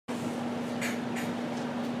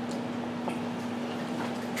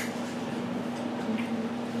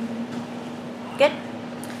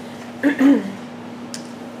Good.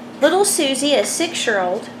 Little Susie, a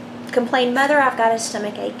 6-year-old, complained, "Mother, I've got a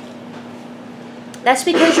stomach ache." "That's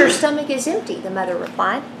because your stomach is empty," the mother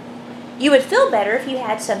replied. "You would feel better if you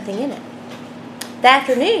had something in it." That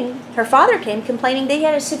afternoon, her father came complaining that he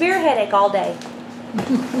had a severe headache all day.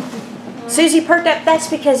 Susie perked up. "That's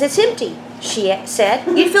because it's empty," she said.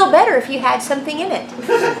 "You'd feel better if you had something in it."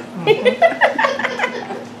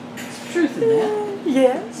 Truth in that.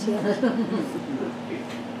 Yes.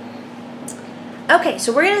 Okay,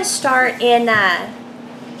 so we're going to start in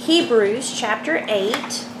Hebrews chapter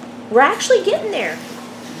 8. We're actually getting there.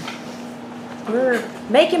 We're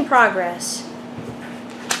making progress.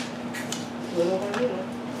 Little by little.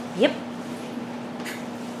 Yep.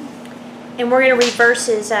 And we're going to read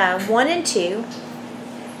verses 1 and 2.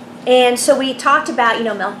 And so we talked about,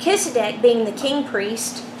 Melchizedek being the king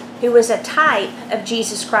priest, who was a type of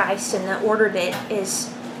Jesus Christ in the order that is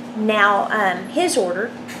now his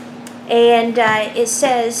order. And it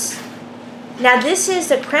says, now this is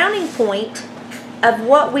the crowning point of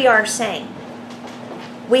what we are saying.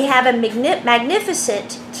 We have a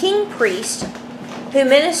magnificent king priest who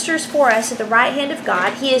ministers for us at the right hand of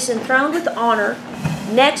God. He is enthroned with honor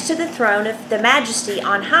next to the throne of the majesty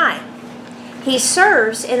on high. He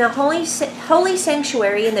serves in a holy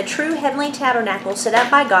sanctuary in the true heavenly tabernacle set up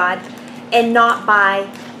by God and not by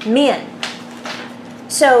men.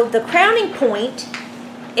 So the crowning point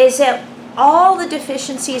is that all the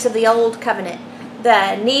deficiencies of the old covenant,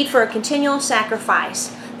 the need for a continual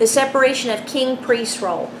sacrifice, the separation of king-priest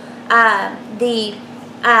role, the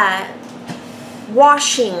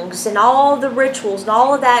washings and all the rituals and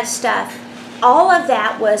all of that stuff, all of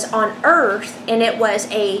that was on earth, and it was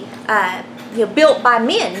built by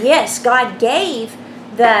men. Yes, God gave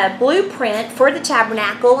the blueprint for the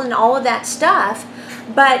tabernacle and all of that stuff,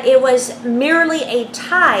 but it was merely a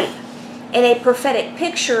type and a prophetic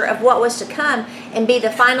picture of what was to come and be the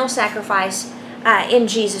final sacrifice in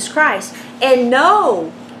Jesus Christ. And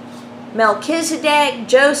no, Melchizedek,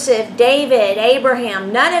 Joseph, David,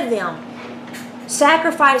 Abraham, none of them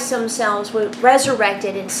sacrificed themselves, were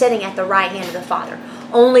resurrected and sitting at the right hand of the Father.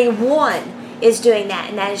 Only one is doing that,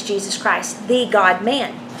 and that is Jesus Christ, the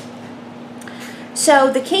God-man. So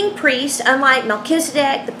the king priest, unlike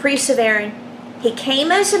Melchizedek, the priest of Aaron, he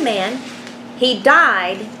came as a man, he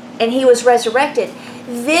died, and he was resurrected.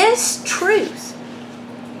 This truth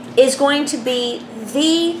is going to be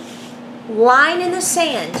the line in the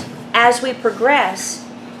sand as we progress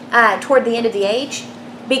toward the end of the age,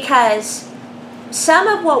 because some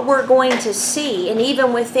of what we're going to see, and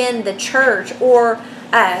even within the church or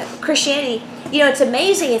Christianity, it's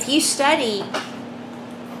amazing if you study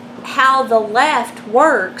how the left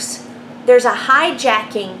works. There's a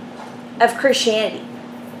hijacking of Christianity,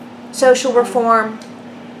 social reform,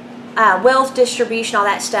 wealth distribution, all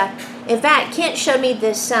that stuff. In fact, Kent showed me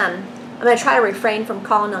this, I'm going to try to refrain from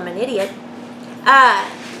calling him an idiot,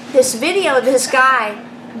 this video of this guy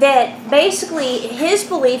that basically his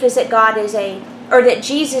belief is that that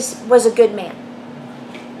Jesus was a good man.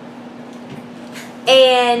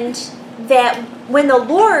 And that when the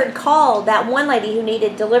Lord called that one lady who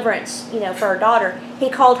needed deliverance, for her daughter, he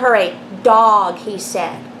called her a dog, he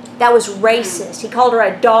said. That was racist. He called her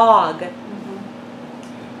a dog.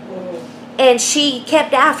 And she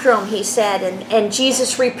kept after him, he said, and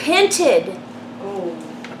Jesus repented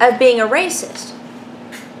of being a racist.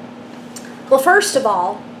 Well, first of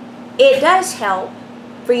all, it does help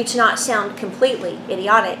for you to not sound completely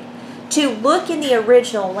idiotic, to look in the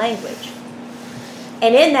original language.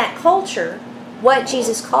 And in that culture, what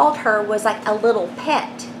Jesus called her was like a little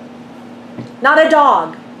pet. Not a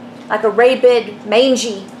dog, like a rabid,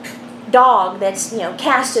 mangy dog that's,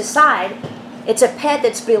 cast aside. It's a pet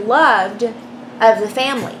that's beloved of the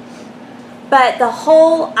family. But the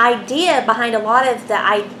whole idea behind a lot of the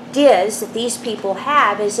ideas that these people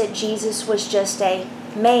have is that Jesus was just a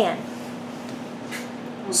man.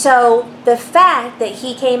 So the fact that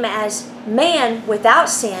he came as man without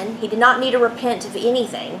sin, he did not need to repent of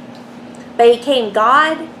anything, but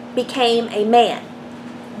God became a man,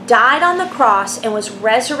 died on the cross, and was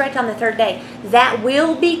resurrected on the third day. That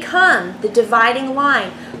will become the dividing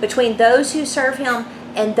line between those who serve him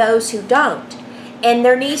and those who don't. And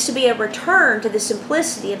there needs to be a return to the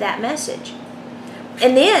simplicity of that message.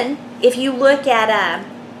 And then, if you look at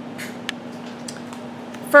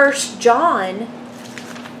 1 John,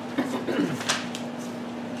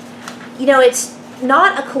 it's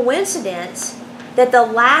not a coincidence that the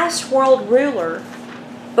last world ruler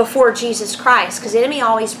before Jesus Christ, because the enemy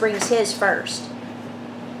always brings his first,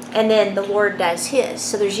 and then the Lord does his.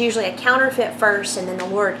 So there's usually a counterfeit first, and then the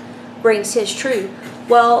Lord brings his true.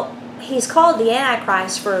 Well, he's called the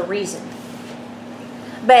Antichrist for a reason.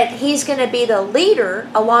 But he's going to be the leader,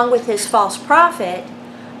 along with his false prophet,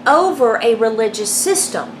 over a religious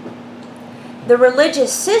system. The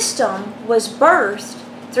religious system was birthed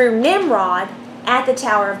through Nimrod at the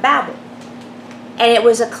Tower of Babel. And it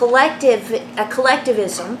was a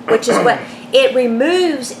collectivism, which is what it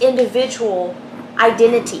removes individual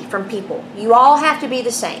identity from people. You all have to be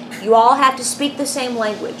the same. You all have to speak the same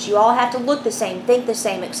language. You all have to look the same, think the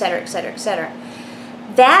same, etc., etc., etc.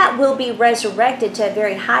 That will be resurrected to a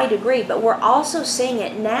very high degree, but we're also seeing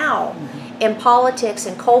it now in politics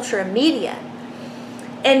and culture and media.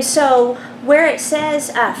 And so where it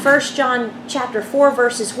says, 1 John chapter 4,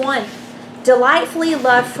 verses 1, delightfully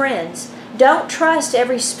love friends, don't trust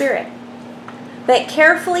every spirit, but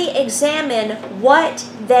carefully examine what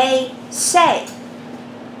they say.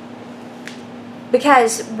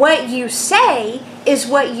 Because what you say is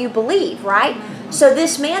what you believe, right? So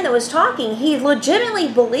this man that was talking, he legitimately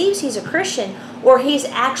believes he's a Christian, or he's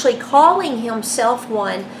actually calling himself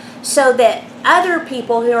one, so that other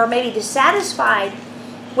people who are maybe dissatisfied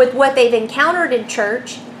with what they've encountered in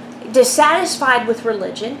church, dissatisfied with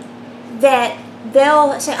religion, that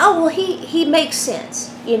they'll say, oh, well, he makes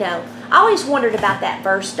sense, you know. I always wondered about that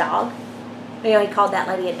verse, dog. You know, he called that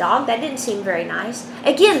lady a dog. That didn't seem very nice.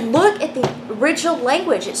 Again, look at the original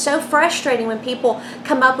language. It's so frustrating when people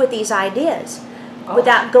come up with these ideas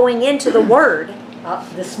without going into the word.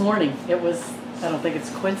 This morning, it was, I don't think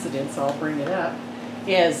it's a coincidence, so I'll bring it up,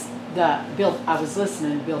 is I was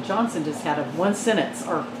listening, Bill Johnson just had a one sentence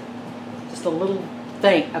or just a little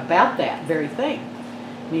thing about that very thing.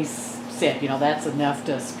 And he said, you know, that's enough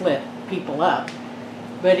to split people up.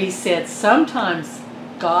 But he said sometimes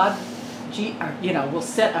God, you know, will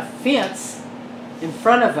set a fence in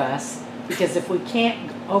front of us, because if we can't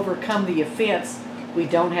overcome the offense, we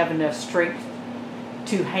don't have enough strength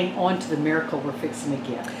to hang on to the miracle we're fixing to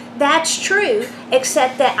get. That's true,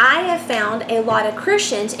 except that I have found a lot of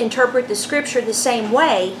Christians interpret the scripture the same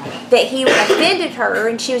way, that he offended her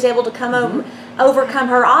and she was able to overcome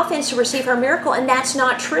her offense to receive her miracle, and that's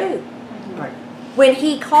not true. Right. When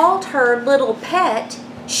he called her little pet,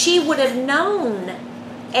 she would have known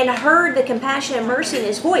and heard the compassion and mercy in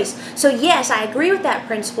his voice. So yes, I agree with that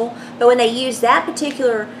principle, but when they use that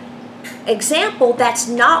particular example, that's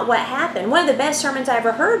not what happened. One of the best sermons I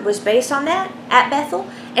ever heard was based on that at Bethel,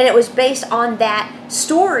 and it was based on that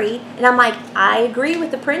story, and I'm like, I agree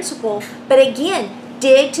with the principle, but again,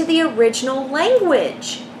 dig to the original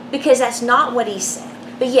language, because that's not what he said.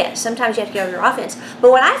 But yes, sometimes you have to go over your offense.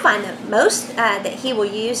 But what I find that most that he will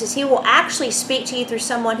use is he will actually speak to you through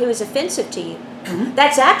someone who is offensive to you. Mm-hmm.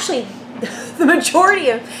 That's actually the majority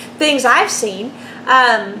of things I've seen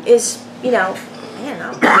is, you know, man,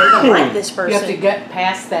 I don't like this person. You have to get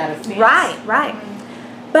past that offense. Right.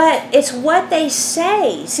 But it's what they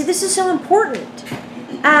say. See, this is so important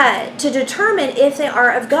to determine if they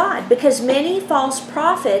are of God, because many false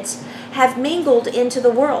prophets have mingled into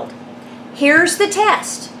the world. Here's the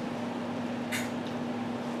test.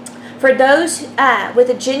 For those with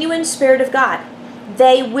a genuine spirit of God,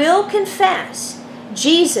 they will confess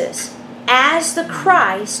Jesus as the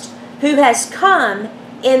Christ who has come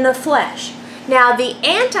in the flesh. Now, the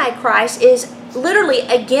Antichrist is literally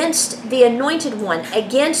against the anointed one,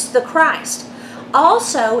 against the Christ.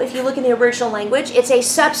 Also, if you look in the original language, it's a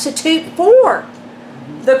substitute for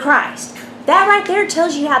the Christ. That right there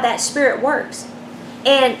tells you how that spirit works.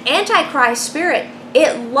 And Antichrist spirit,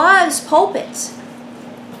 it loves pulpits.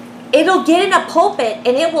 It'll get in a pulpit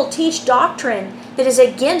and it will teach doctrine that is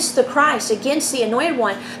against the Christ, against the anointed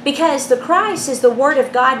one, because the Christ is the Word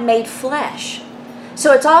of God made flesh.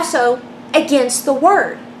 So it's also against the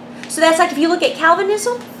Word. So that's like if you look at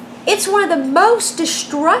Calvinism, it's one of the most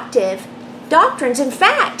destructive doctrines. In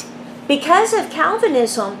fact, because of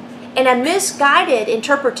Calvinism and a misguided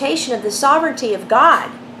interpretation of the sovereignty of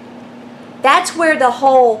God, that's where the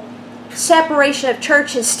whole separation of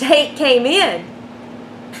church and state came in.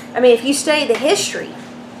 I mean, if you study the history,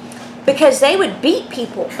 because they would beat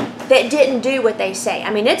people that didn't do what they say.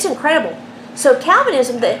 I mean, it's incredible. So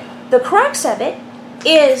Calvinism, the crux of it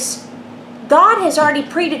is God has already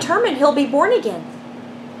predetermined he'll be born again.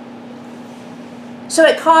 So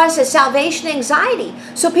it caused a salvation anxiety.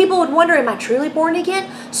 So people would wonder, am I truly born again?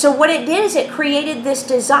 So what it did is it created this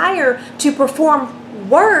desire to perform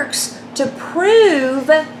works to prove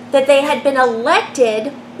that they had been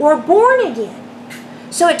elected or born again.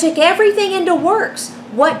 So it took everything into works.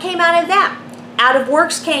 What came out of that? Out of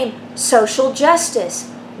works came social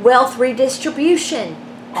justice, wealth redistribution,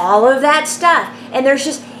 all of that stuff. And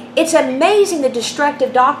it's amazing the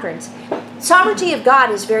destructive doctrines. Sovereignty of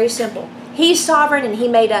God is very simple. He's sovereign and He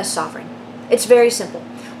made us sovereign. It's very simple.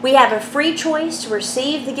 We have a free choice to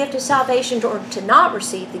receive the gift of salvation or to not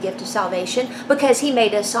receive the gift of salvation because He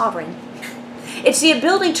made us sovereign. It's the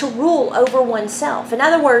ability to rule over oneself. In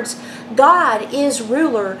other words, God is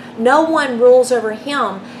ruler. No one rules over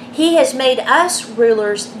Him. He has made us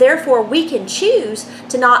rulers. Therefore, we can choose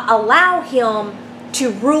to not allow Him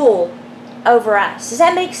to rule over us. Does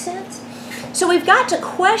that make sense? So we've got to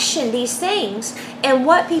question these things and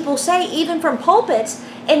what people say, even from pulpits.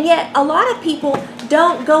 And yet, a lot of people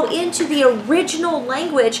don't go into the original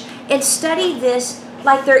language and study this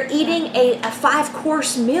like they're eating a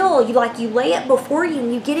 5-course meal. You lay it before you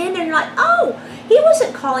and you get in there and you're like, oh, He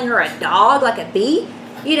wasn't calling her a dog like a bee.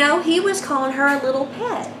 He was calling her a little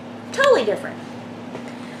pet. Totally different.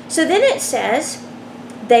 So then it says,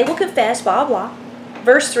 they will confess, blah, blah.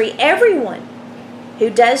 Verse 3, everyone who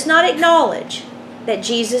does not acknowledge that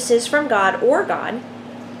Jesus is from God or God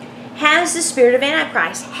has the spirit of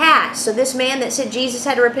Antichrist. Has. So this man that said Jesus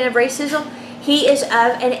had to repent of racism, he is of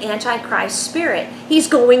an Antichrist spirit. He's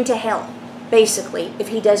going to hell, basically, if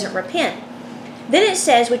he doesn't repent. Then it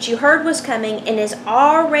says, which you heard was coming and is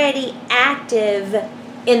already active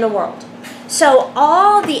in the world. So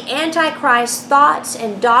all the Antichrist thoughts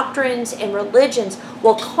and doctrines and religions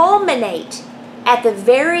will culminate at the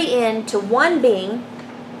very end to one being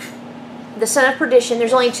the son of perdition.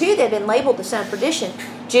 There's only two that have been labeled the son of perdition,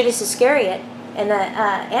 Judas Iscariot and the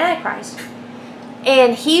Antichrist.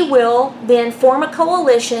 And he will then form a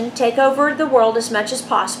coalition, take over the world as much as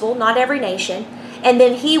possible, not every nation, and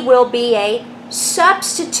then he will be a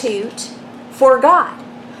substitute for God,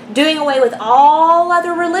 doing away with all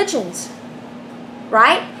other religions,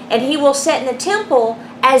 right? And he will sit in the temple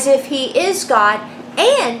as if he is God,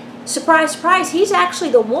 and surprise, surprise, he's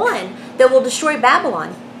actually the one that will destroy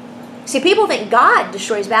Babylon. See, people think God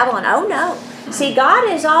destroys Babylon. Oh, no. See, God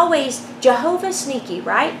is always Jehovah sneaky,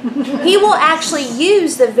 right? He will actually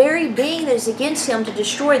use the very being that is against him to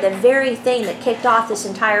destroy the very thing that kicked off this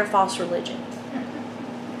entire false religion.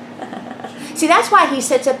 See, that's why he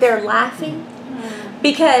sits up there laughing.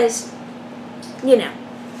 Because,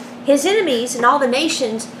 his enemies and all the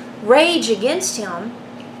nations rage against him.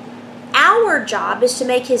 Our job is to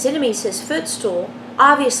make his enemies his footstool,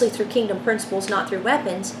 obviously through kingdom principles, not through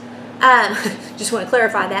weapons. Just want to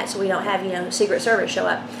clarify that so we don't have, Secret Service show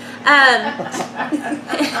up.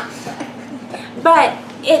 But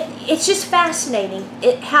it's just fascinating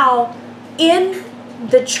how in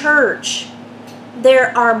the church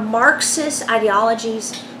there are Marxist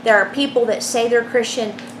ideologies. There are people that say they're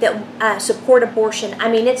Christian that support abortion. I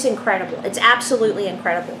mean, it's incredible. It's absolutely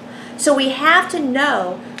incredible. So we have to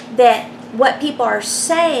know that what people are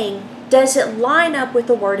saying doesn't line up with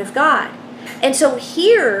the Word of God. And so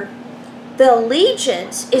here, the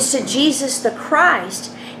allegiance is to Jesus the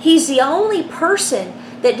Christ. He's the only person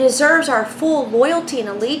that deserves our full loyalty and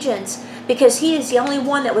allegiance because He is the only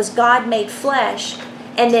one that was God made flesh,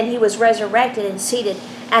 and then He was resurrected and seated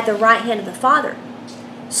at the right hand of the Father.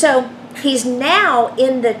 So He's now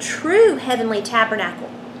in the true heavenly tabernacle.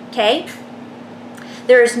 Okay?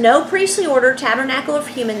 There is no priestly order, tabernacle of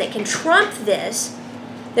human that can trump this.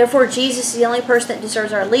 Therefore, Jesus is the only person that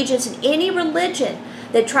deserves our allegiance, and any religion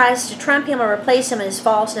that tries to trump Him or replace Him is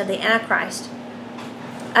false and of the Antichrist.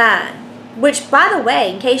 Which, by the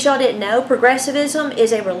way, in case y'all didn't know, progressivism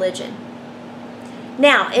is a religion.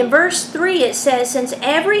 Now, in verse 3 it says, since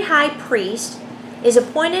every high priest is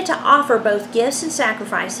appointed to offer both gifts and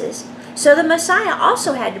sacrifices, so the Messiah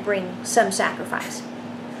also had to bring some sacrifice.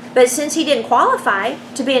 But since He didn't qualify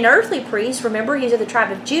to be an earthly priest, remember, He's of the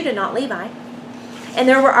tribe of Judah, not Levi, and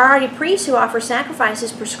there were already priests who offered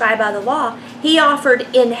sacrifices prescribed by the law, He offered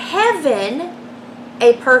in heaven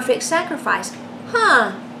a perfect sacrifice.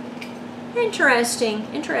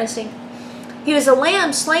 Interesting. He was a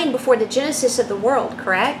lamb slain before the genesis of the world,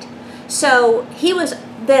 correct? So He was,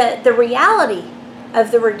 the reality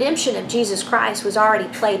of the redemption of Jesus Christ was already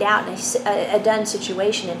played out in a done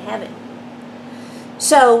situation in heaven.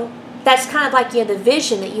 So that's kind of like the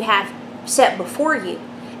vision that you have set before you.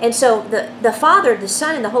 And so the Father, the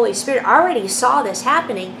Son, and the Holy Spirit already saw this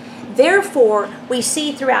happening. Therefore, we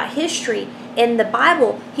see throughout history in the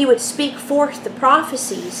Bible, He would speak forth the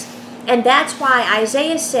prophecies. And that's why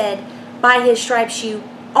Isaiah said, by His stripes you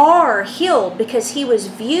are healed, because he was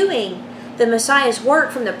viewing the Messiah's work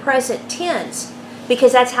from the present tense,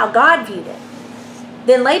 because that's how God viewed it.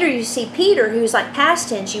 Then later you see Peter, who's like past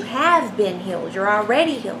tense, you have been healed, you're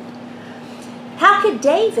already healed. How could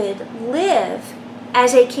David live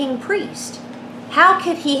as a king priest? How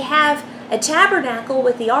could he have a tabernacle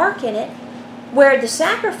with the ark in it where the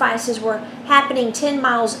sacrifices were happening 10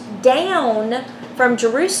 miles down from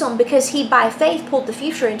Jerusalem because he, by faith, pulled the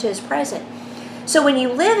future into his present. So when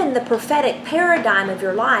you live in the prophetic paradigm of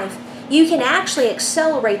your life, you can actually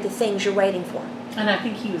accelerate the things you're waiting for. And I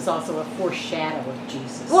think he was also a foreshadow of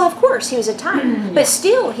Jesus. Well, of course, he was a type. But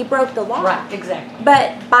still, he broke the law. Right, exactly.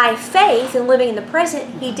 But by faith and living in the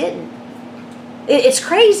present, he didn't. It's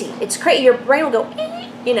crazy. It's crazy. Your brain will go,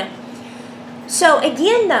 So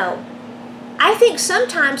again, though, I think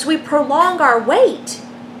sometimes we prolong our wait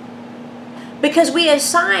because we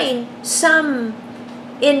assign some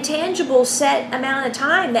intangible set amount of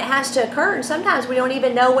time that has to occur. And sometimes we don't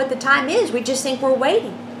even know what the time is. We just think we're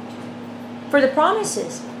waiting for the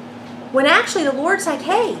promises. When actually the Lord's like,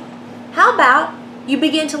 hey, how about you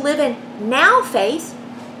begin to live in now faith,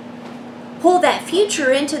 pull that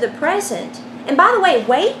future into the present. And by the way,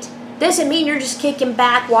 wait doesn't mean you're just kicking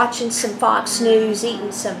back, watching some Fox News,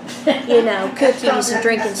 eating some, cookies and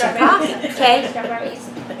drinking some coffee, okay?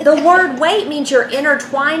 The word wait means you're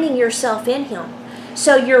intertwining yourself in Him.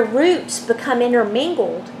 So your roots become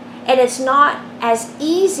intermingled, and it's not as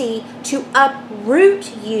easy to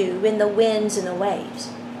uproot you in the winds and the waves.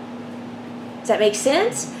 Does that make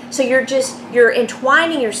sense? So you're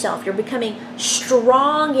entwining yourself. You're becoming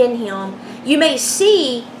strong in Him. You may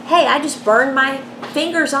see, hey, I just burned my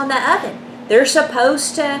fingers on the oven. They're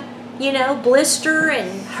supposed to, blister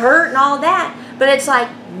and hurt and all that. But it's like,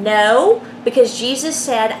 no, because Jesus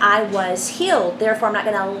said I was healed. Therefore, I'm not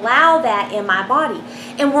going to allow that in my body.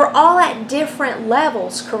 And we're all at different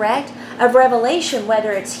levels, correct, of revelation,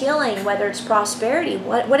 whether it's healing, whether it's prosperity,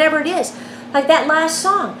 whatever it is. Like that last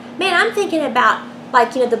song. Man, I'm thinking about,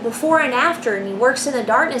 the before and after, and He works in the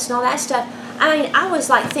darkness and all that stuff. I mean, I was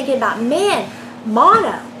thinking about, man,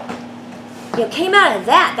 mono. Came out of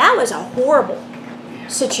that. That was a horrible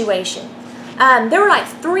situation. There were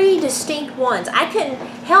 3 distinct ones. I couldn't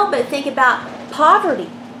help but think about poverty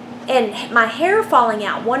and my hair falling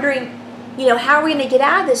out, wondering, how are we going to get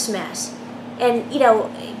out of this mess? And,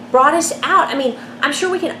 brought us out. I mean, I'm sure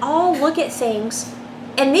we can all look at things,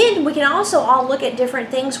 and then we can also all look at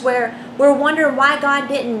different things where we're wondering why God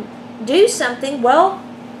didn't do something. Well,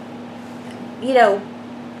 we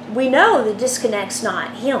know the disconnect's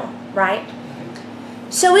not Him, right?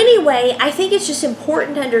 So anyway, I think it's just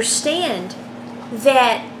important to understand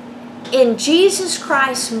that in Jesus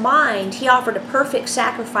Christ's mind, He offered a perfect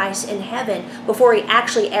sacrifice in heaven before He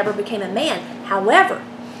actually ever became a man. However,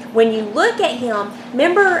 when you look at Him,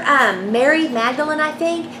 remember Mary Magdalene, I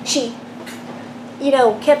think? She,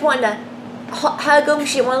 kept wanting to hug Him.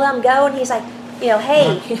 She didn't want to let Him go. And He's like,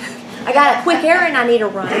 hey, I got a quick errand I need to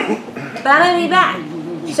run, but I'm going to be back.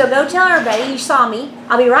 So go tell everybody you saw me.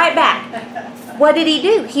 I'll be right back. What did He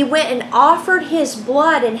do? He went and offered His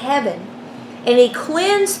blood in heaven, and He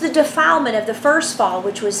cleansed the defilement of the first fall,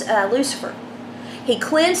 which was Lucifer. He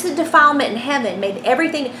cleansed the defilement in heaven, made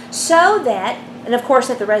everything so that, and of course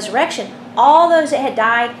at the resurrection, all those that had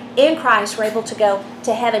died in Christ were able to go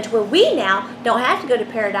to heaven, to where we now don't have to go to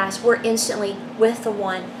paradise. We're instantly with the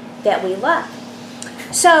one that we love.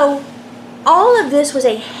 So all of this was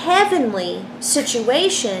a heavenly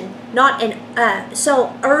situation, not an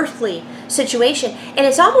so earthly situation. And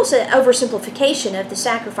it's almost an oversimplification of the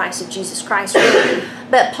sacrifice of Jesus Christ. Really.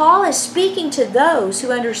 But Paul is speaking to those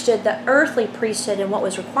who understood the earthly priesthood and what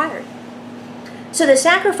was required. So the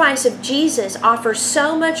sacrifice of Jesus offers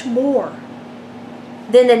so much more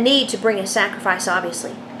than the need to bring a sacrifice,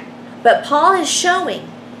 obviously. But Paul is showing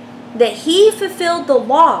that He fulfilled the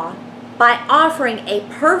law by offering a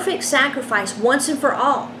perfect sacrifice once and for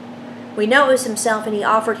all. We know it was Himself, and He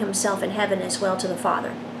offered Himself in heaven as well to the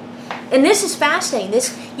Father. And this is fascinating.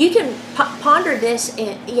 This, you can ponder this,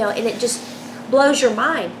 and it just blows your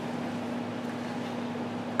mind.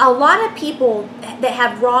 A lot of people that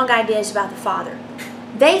have wrong ideas about the Father,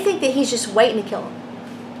 they think that He's just waiting to kill them,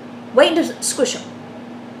 waiting to squish them.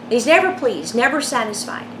 He's never pleased, never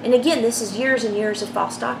satisfied. And again, this is years and years of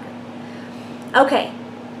false doctrine. Okay,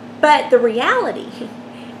 but the reality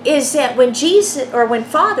is that when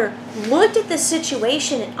Father looked at the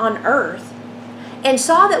situation on earth and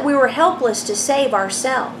saw that we were helpless to save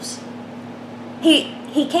ourselves,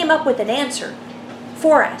 He came up with an answer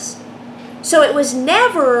for us. So it was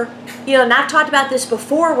never, and I've talked about this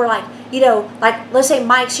before, where let's say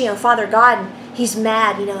Mike's, Father God, and he's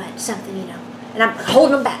mad, at something, and I'm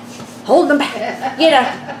holding him back.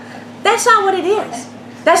 That's not what it is.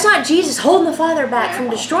 That's not Jesus holding the Father back from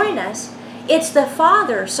destroying us. It's the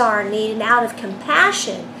Father saw our need, and out of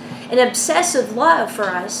compassion and obsessive love for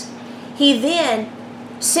us, He then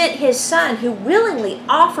sent His Son, who willingly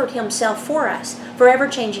offered Himself for us, forever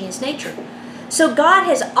changing His nature. So God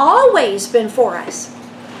has always been for us.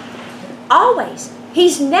 Always.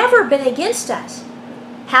 He's never been against us.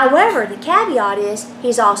 However, the caveat is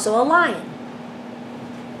he's also a lion.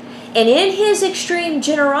 And in his extreme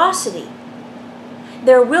generosity,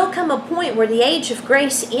 there will come a point where the age of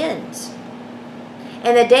grace ends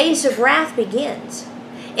and the days of wrath begins.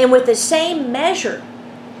 And with the same measure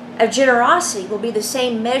of generosity will be the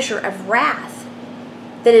same measure of wrath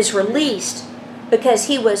that is released, because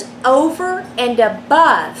he was over and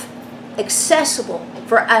above accessible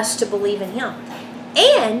for us to believe in him.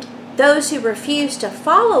 And those who refuse to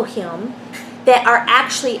follow him, that are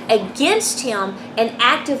actually against him and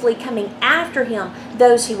actively coming after him,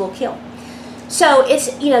 those he will kill. So it's,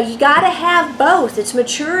 you got to have both. It's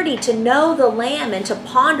maturity to know the Lamb and to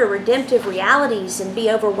ponder redemptive realities and be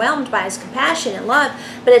overwhelmed by his compassion and love.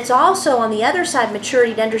 But it's also, on the other side,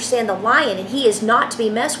 maturity to understand the lion, and he is not to be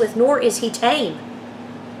messed with, nor is he tame.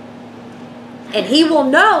 And he will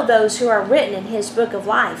know those who are written in his book of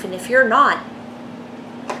life. And if you're not,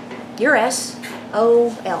 you're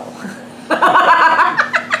S-O-L.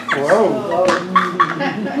 Whoa.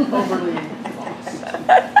 Overly.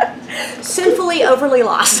 Sinfully overly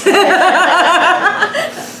lost.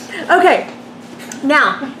 Okay.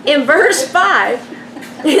 Now, in verse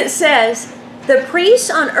 5, it says, the priests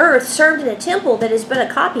on earth served in a temple that has been a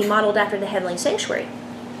copy modeled after the heavenly sanctuary.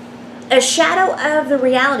 A shadow of the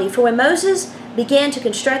reality. For when Moses began to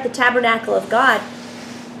construct the tabernacle of God,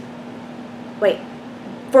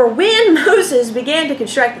 For when Moses began to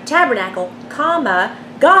construct the tabernacle,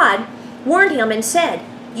 God warned him and said,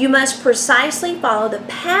 you must precisely follow the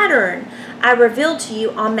pattern I revealed to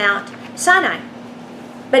you on Mount Sinai.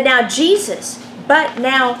 But now Jesus,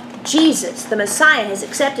 the Messiah, has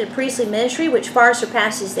accepted a priestly ministry which far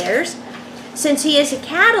surpasses theirs, since he is a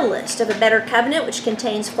catalyst of a better covenant which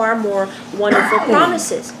contains far more wonderful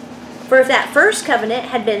promises. For if that first covenant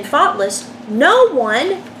had been faultless, no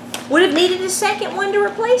one would have needed a second one to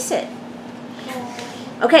replace it.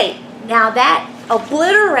 Okay, now that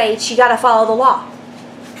obliterates, you got to follow the law.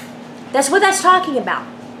 That's what that's talking about.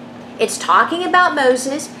 It's talking about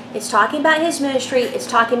Moses. It's talking about his ministry. It's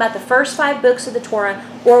talking about the first 5 books of the Torah,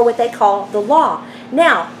 or what they call the law.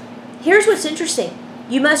 Now, here's what's interesting.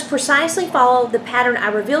 You must precisely follow the pattern I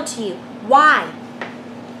revealed to you. Why?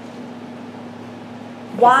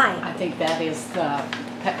 Why? I think that is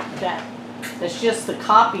that's just the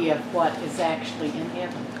copy of what is actually in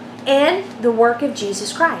heaven. And the work of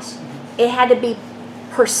Jesus Christ. It had to be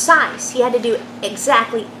precise. He had to do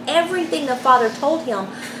exactly everything the Father told him,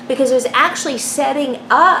 because it was actually setting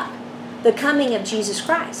up the coming of Jesus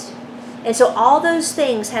Christ. And so all those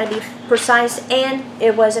things had to be precise, and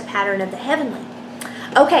it was a pattern of the heavenly.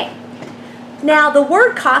 Okay, now the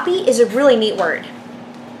word copy is a really neat word.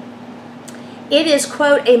 It is,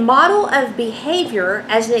 quote, a model of behavior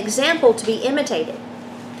as an example to be imitated.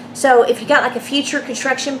 So if you got like a future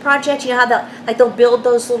construction project, you know how they'll build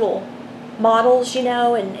those little models,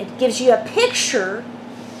 and it gives you a picture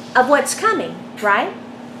of what's coming, right?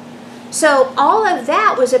 So all of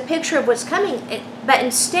that was a picture of what's coming, but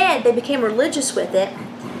instead they became religious with it.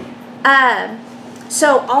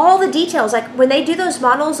 So all the details, like when they do those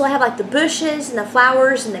models, they'll have like the bushes and the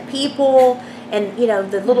flowers and the people and,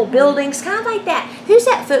 the little buildings, kind of like that. Who's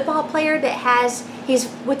that football player that he's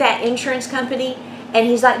with that insurance company, and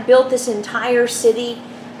he's like built this entire city?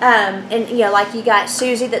 And like you got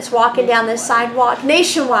Susie that's walking down this sidewalk.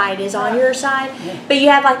 Nationwide is on your side, but you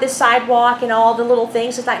have like this sidewalk and all the little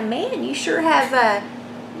things. It's like, man, you sure have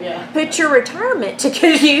put your retirement to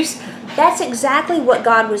good use. That's exactly what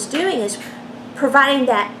God was doing, is providing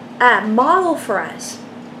that model for us.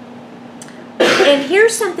 And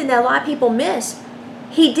here's something that a lot of people miss.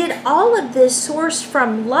 He did all of this sourced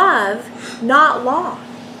from love, not law.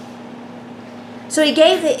 So he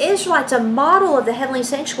gave the Israelites a model of the heavenly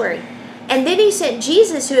sanctuary. And then he sent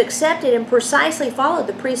Jesus, who accepted and precisely followed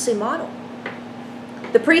the priestly model.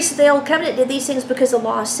 The priests of the Old Covenant did these things because the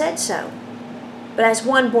law said so. But as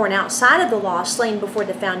one born outside of the law, slain before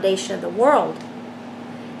the foundation of the world,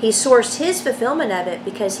 he sourced his fulfillment of it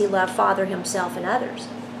because he loved Father, himself, and others.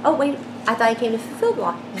 Oh, wait, I thought he came to fulfill the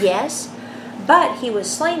law. Yes, but he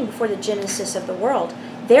was slain before the genesis of the world.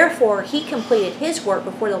 Therefore, he completed his work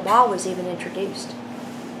before the law was even introduced.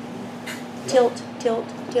 Tilt, tilt,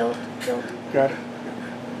 tilt, tilt. Got it.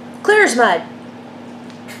 Clear as mud.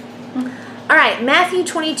 All right, Matthew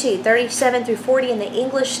 22, 37 through 40 in the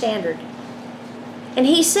English Standard. And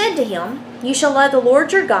he said to him, you shall love the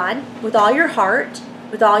Lord your God with all your heart,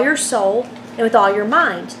 with all your soul, and with all your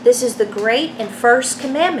mind. This is the great and first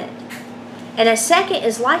commandment. And a second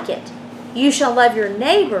is like it. You shall love your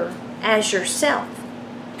neighbor as yourself.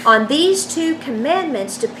 On these 2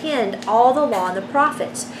 commandments depend all the law and the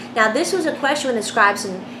prophets. Now, this was a question when the scribes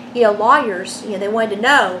lawyers, they wanted to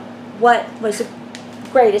know what was the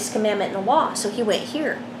greatest commandment in the law. So he went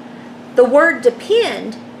here. The word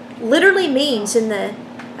depend literally means in the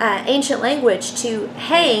ancient language to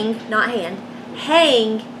hang, not hand,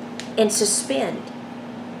 hang and suspend.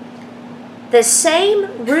 The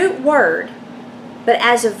same root word, but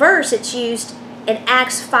as a verse, it's used in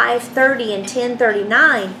Acts 5:30 and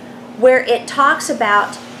 10:39, where it talks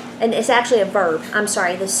about, and it's actually a verb,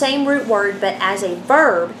 the same root word, but as a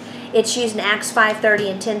verb, it's used in Acts 5:30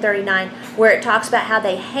 and 10:39, where it talks about how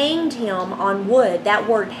they hanged him on wood. That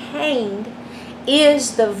word hanged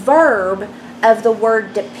is the verb of the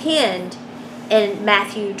word depend in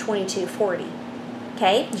Matthew 22:40.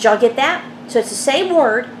 Okay, did y'all get that? So it's the same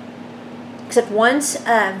word, except one's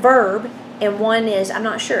verb and one is, I'm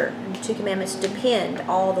not sure, the 2 commandments depend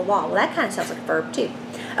all the law. Well, that kind of sounds like a verb too.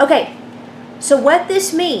 Okay, so what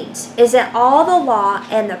this means is that all the law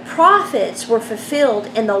and the prophets were fulfilled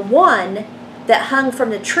in the one that hung from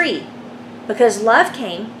the tree, because love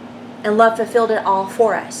came and love fulfilled it all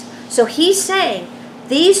for us. So he's saying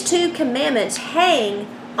these 2 commandments hang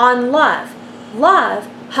on love. Love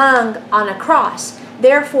hung on a cross.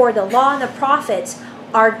 Therefore, the law and the prophets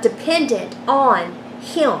are dependent on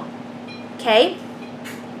him. Okay?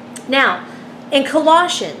 Now, in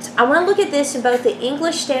Colossians, I want to look at this in both the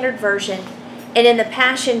English Standard Version and in the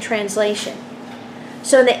Passion Translation.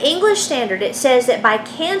 So in the English Standard, it says that by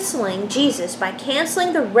canceling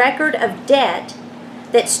the record of debt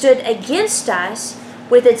that stood against us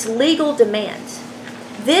with its legal demands,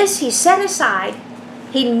 this he set aside,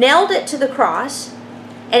 he nailed it to the cross,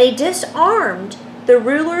 and he disarmed the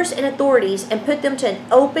rulers and authorities and put them to an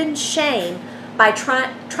open shame by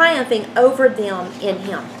triumphing over them in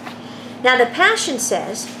him. Now the Passion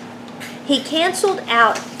says, he canceled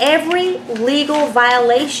out every legal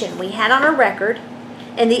violation we had on our record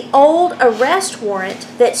and the old arrest warrant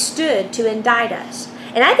that stood to indict us.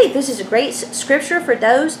 And I think this is a great scripture for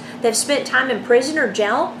those that have spent time in prison or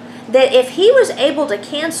jail, that if he was able to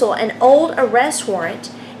cancel an old arrest warrant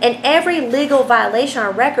and every legal violation on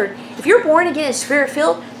our record, if you're born again and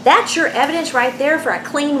Spirit-filled, that's your evidence right there for a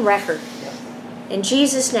clean record. In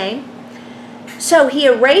Jesus' name. So he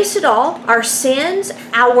erased it all, our sins,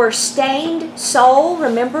 our stained soul.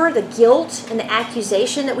 Remember the guilt and the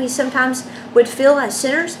accusation that we sometimes would feel as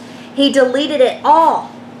sinners? He deleted it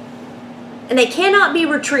all. And they cannot be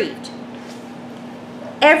retrieved.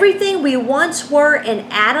 Everything we once were in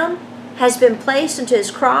Adam has been placed into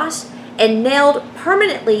his cross and nailed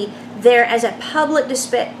permanently there as a public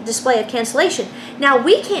display of cancellation. Now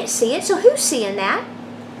we can't see it, so who's seeing that?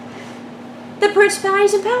 The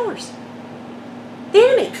principalities and powers. The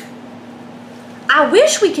enemy. I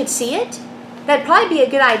wish we could see it. That'd probably be a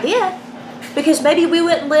good idea, because maybe we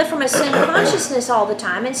wouldn't live from a sin consciousness all the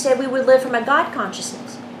time. Instead, we would live from a God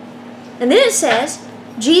consciousness. And then it says,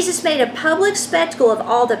 Jesus made a public spectacle of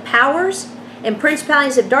all the powers and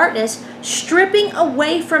principalities of darkness, stripping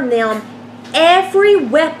away from them every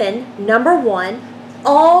weapon, number 1,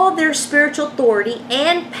 all their spiritual authority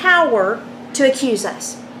and power to accuse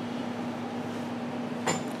us.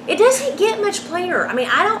 It doesn't get much plainer. I mean,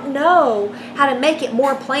 I don't know how to make it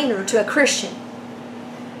more plainer to a Christian.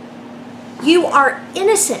 You are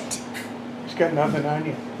innocent. It's got nothing on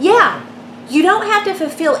you. Yeah. You don't have to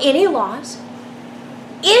fulfill any laws.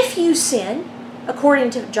 If you sin, according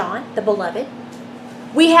to John, the beloved,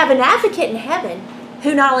 we have an advocate in heaven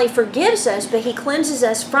who not only forgives us, but he cleanses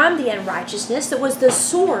us from the unrighteousness that was the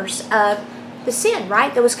source of the sin,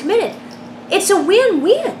 right, that was committed. It's a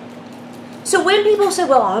win-win. So when people say,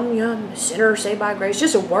 well, I'm a sinner saved by grace,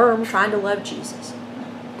 just a worm trying to love Jesus.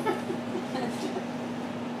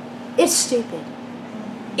 It's stupid.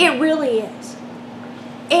 It really is.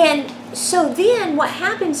 And so then what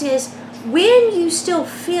happens is, when you still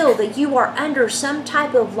feel that you are under some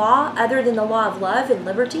type of law other than the law of love and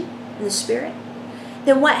liberty and the Spirit,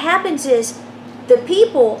 then what happens is the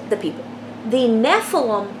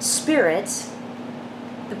Nephilim spirits,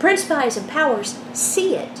 the principalities and powers,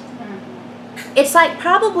 see it. It's like,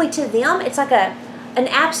 probably to them, it's like an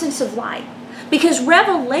absence of light. Because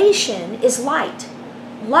revelation is light.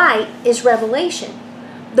 Light is revelation.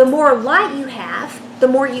 The more light you have, the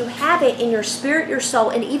more you have it in your spirit, your soul,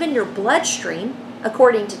 and even your bloodstream,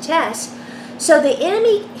 according to tests. So the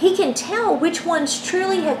enemy, he can tell which ones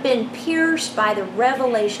truly have been pierced by the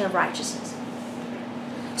revelation of righteousness.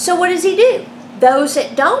 So what does he do? Those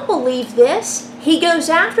that don't believe this, he goes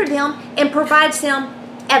after them and provides them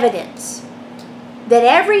evidence that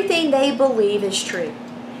everything they believe is true.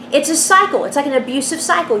 It's a cycle. It's like an abusive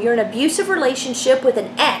cycle. You're in an abusive relationship with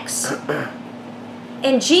an ex.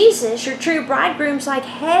 And Jesus, your true bridegroom's like,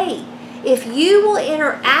 hey, if you will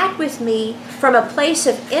interact with me from a place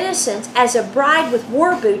of innocence as a bride with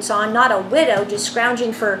war boots on, not a widow just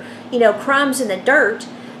scrounging for, crumbs in the dirt,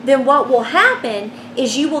 then what will happen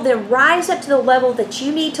is you will then rise up to the level that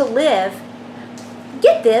you need to live.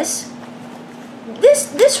 Get this.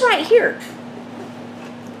 This right here.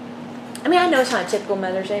 I mean, I know it's not a typical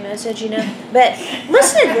Mother's Day message, but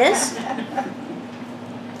listen to this.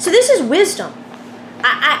 So this is wisdom.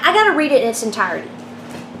 I got to read it in its entirety.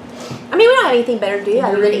 I mean, we don't have anything better to do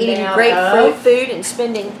other than eating great food and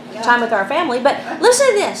spending time with our family. But listen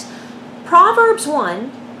to this. Proverbs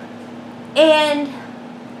 1, and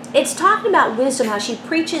it's talking about wisdom, how she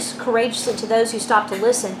preaches courageously to those who stop to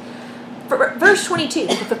listen. Verse 22.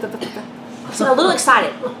 So I'm a little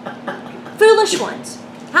excited. Foolish ones,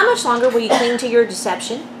 how much longer will you cling to your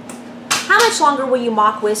deception? How much longer will you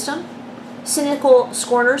mock wisdom? Cynical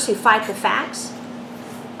scorners who fight the facts.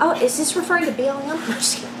 Oh, is this referring to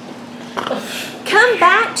BLM? Come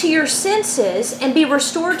back to your senses and be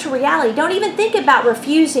restored to reality. Don't even think about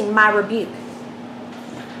refusing my rebuke.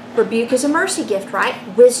 Rebuke is a mercy gift, right?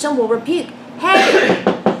 Wisdom will rebuke. Hey,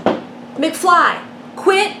 McFly,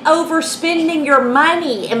 quit overspending your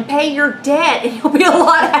money and pay your debt and you'll be a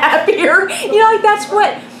lot happier.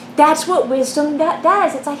 That's what wisdom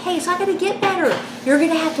does. It's like, hey, it's not going to get better. You're going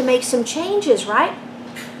to have to make some changes, right?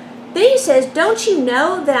 Then he says, don't you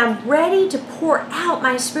know that I'm ready to pour out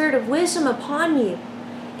my spirit of wisdom upon you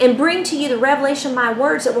and bring to you the revelation of my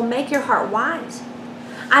words that will make your heart wise?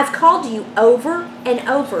 I've called you over and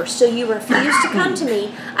over, so you refuse to come to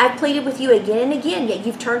me. I've pleaded with you again and again, yet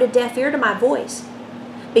you've turned a deaf ear to my voice.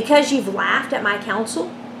 Because you've laughed at my counsel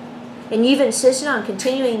and you've insisted on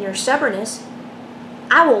continuing your stubbornness,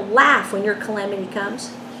 I will laugh when your calamity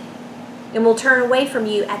comes and will turn away from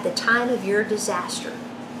you at the time of your disaster.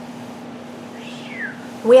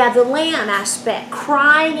 We have the lamb aspect,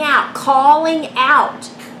 crying out, calling out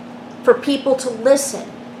for people to listen.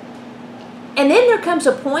 And then there comes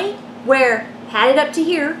a point where, had it up to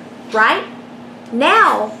here, right?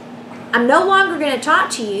 Now, I'm no longer going to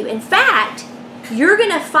talk to you. In fact, you're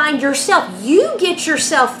going to find yourself, you get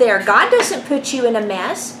yourself there. God doesn't put you in a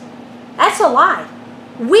mess. That's a lie.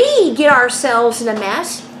 We get ourselves in a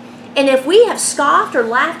mess. And if we have scoffed or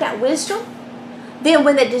laughed at wisdom, then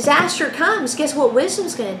when the disaster comes, guess what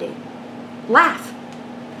wisdom's going to do? Laugh.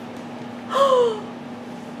 Oh,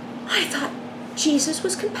 I thought Jesus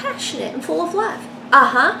was compassionate and full of love.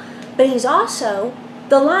 But he's also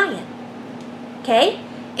the lion. Okay?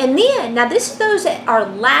 And then, now this is those that are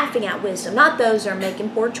laughing at wisdom, not those that are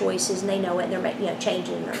making poor choices and they know it and they're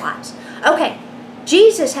changing in their lives. Okay,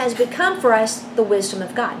 Jesus has become for us the wisdom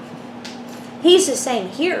of God. He's the same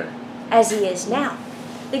here as he is now.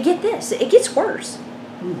 But get this, it gets worse.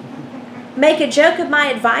 Make a joke of my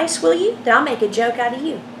advice, will you? Then I'll make a joke out of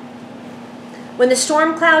you. When the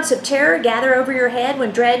storm clouds of terror gather over your head,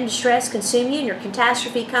 when dread and distress consume you and your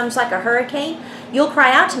catastrophe comes like a hurricane, you'll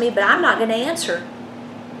cry out to me, but I'm not going to answer.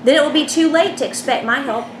 Then it will be too late to expect my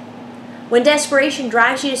help. When desperation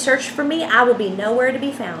drives you to search for me, I will be nowhere to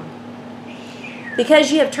be found.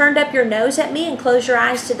 Because you have turned up your nose at me and closed your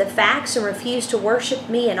eyes to the facts and refused to worship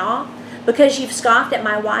me in awe, because you've scoffed at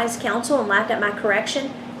my wise counsel and laughed at my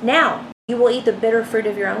correction, now you will eat the bitter fruit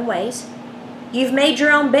of your own ways. You've made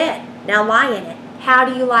your own bed. Now lie in it. How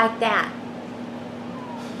do you like that?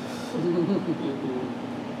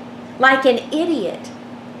 Like an idiot,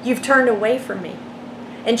 you've turned away from me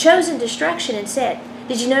and chosen destruction instead.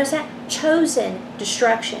 Did you notice that? Chosen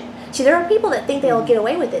destruction. See, there are people that think they'll get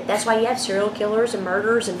away with it. That's why you have serial killers and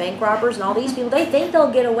murderers and bank robbers and all these people. They think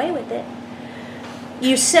they'll get away with it.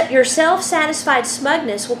 Your self-satisfied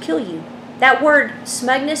smugness will kill you. That word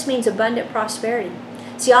smugness means abundant prosperity.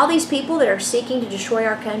 See, all these people that are seeking to destroy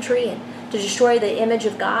our country and to destroy the image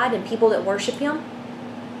of God and people that worship him,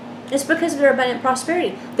 it's because of their abundant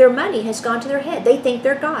prosperity. Their money has gone to their head. They think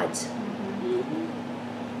they're gods.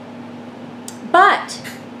 But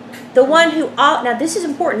the one who, now this is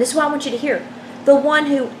important. This is what I want you to hear. The one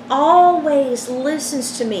who always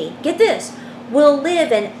listens to me, get this, will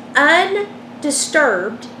live in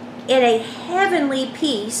undisturbed in a heavenly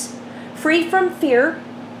peace, free from fear,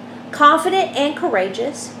 confident and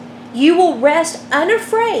courageous. You will rest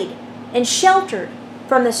unafraid and sheltered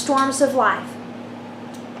from the storms of life.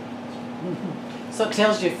 So it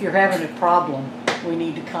tells you if you're having a problem, we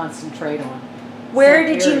need to concentrate on. Where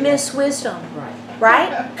did you miss wisdom?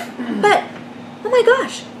 Right? But, oh my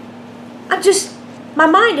gosh, my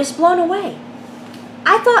mind is blown away.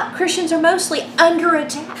 I thought Christians are mostly under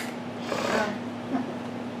attack.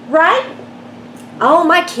 Right? Oh,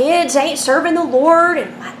 my kids ain't serving the Lord,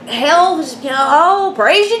 and my health is, oh,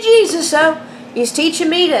 praise you, Jesus. So he's teaching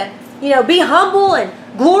me to be humble and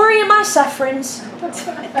glory in my sufferings.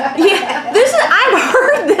 Yeah, I've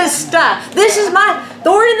heard this stuff. This is my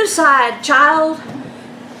thorn in the side, child.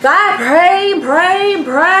 God, pray and pray and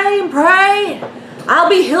pray and pray. I'll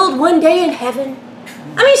be healed one day in heaven.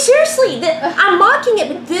 I mean, seriously, I'm mocking it,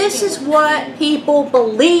 but this is what people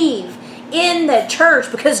believe in the church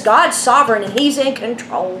because God's sovereign and He's in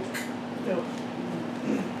control.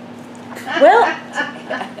 Well,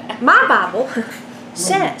 my Bible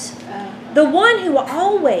says, the one who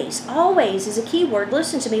always is a key word,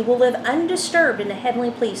 listen to me, will live undisturbed in the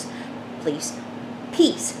heavenly peace,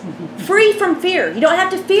 free from fear. You don't have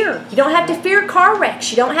to fear. You don't have to fear car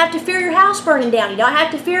wrecks. You don't have to fear your house burning down. You don't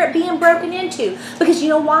have to fear it being broken into. Because you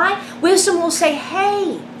know why? Wisdom will say,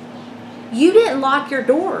 hey, you didn't lock your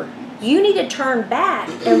door. You need to turn back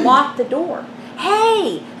and lock the door.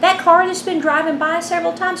 Hey, that car that's been driving by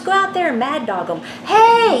several times, go out there and mad dog them.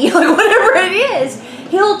 Hey, whatever it is,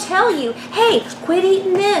 he'll tell you, hey, quit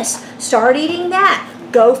eating this, start eating that,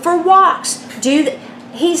 go for walks, do that.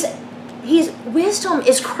 He's wisdom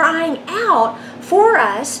is crying out for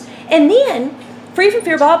us, and then, free from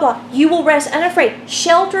fear, blah, blah, you will rest unafraid,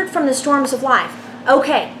 sheltered from the storms of life.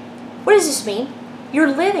 Okay, what does this mean? You're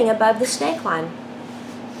living above the snake line.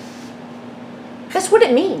 That's what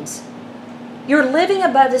it means. You're living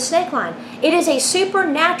above the snake line. It is a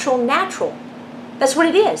supernatural natural. That's what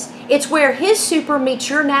it is. It's where His super meets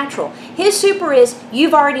your natural. His super is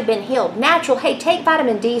you've already been healed. Natural, hey, take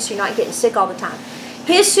vitamin D so you're not getting sick all the time.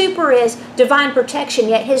 His super is divine protection,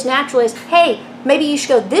 yet His natural is, hey, maybe you should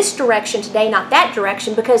go this direction today, not that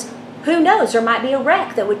direction, because who knows, there might be a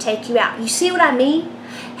wreck that would take you out. You see what I mean?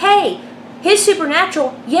 Hey, His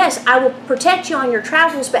supernatural, yes, I will protect you on your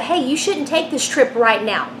travels, but hey, you shouldn't take this trip right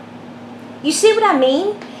now. You see what I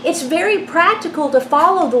mean? It's very practical to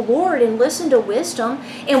follow the Lord and listen to wisdom.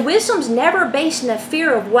 And wisdom's never based in a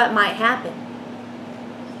fear of what might happen.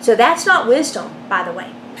 So that's not wisdom, by the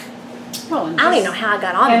way. Well, I don't even know how I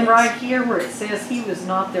got on and this. right here where it says He was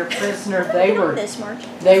not their prisoner,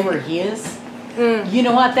 they were His. You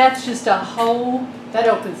know what? That's just that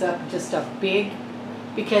opens up just a big,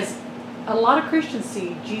 because a lot of Christians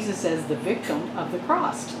see Jesus as the victim of the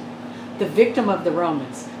cross, the victim of the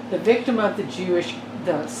Romans, the victim of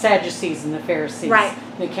the Sadducees and the Pharisees, right.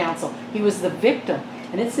 The council. He was the victim.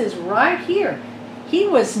 And it says right here, He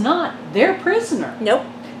was not their prisoner. Nope.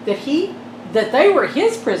 That they were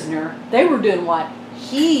His prisoner. They were doing what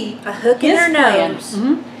a hook in their nose.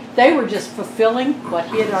 Mm-hmm. They were just fulfilling what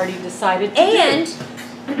He had already decided to do. And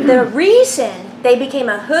the reason they became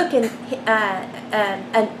a hook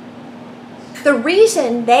the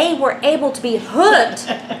reason they were able to be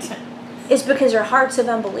hooked is because their hearts of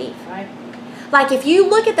unbelief. Right. Like if you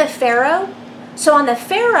look at the Pharaoh, so on the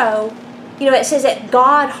Pharaoh, it says that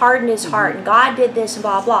God hardened his heart and God did this and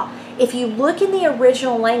blah, blah. If you look in the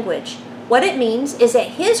original language, what it means is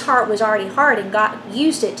that his heart was already hard and God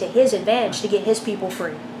used it to His advantage to get His people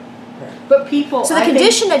free. But people... So the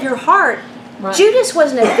condition of your heart, right. Judas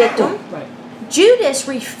wasn't a victim. Right. Judas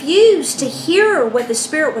refused to hear what the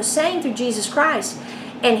Spirit was saying through Jesus Christ.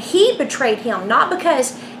 And he betrayed Him, not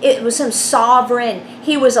because it was some sovereign,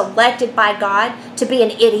 he was elected by God to be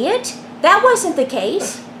an idiot. That wasn't the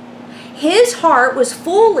case. His heart was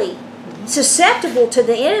fully susceptible to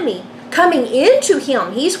the enemy coming into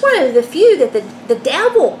him. He's one of the few that the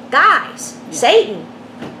devil, guys, Satan,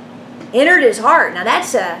 entered his heart. Now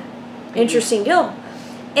that's a interesting deal.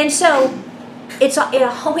 And so it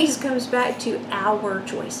always comes back to our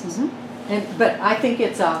choices. Mm-hmm. But I think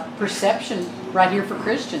it's a perception right here for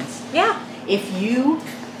Christians. Yeah. If you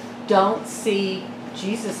don't see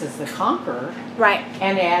Jesus as the conqueror, right,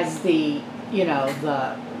 and as the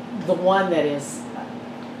one that is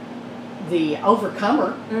the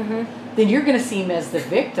overcomer, then you're going to see Him as the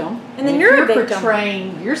victim. And then you're a victim.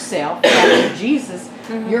 Portraying yourself as Jesus,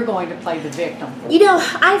 you're going to play the victim.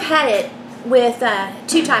 I've had it with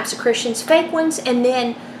two types of Christians, fake ones and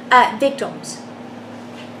then victims.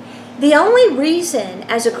 The only reason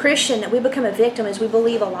as a Christian that we become a victim is we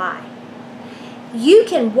believe a lie. You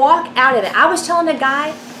can walk out of it. I was telling a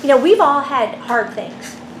guy, we've all had hard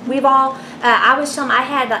things. We've all, I was telling him I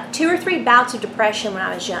had like 2 or 3 bouts of depression when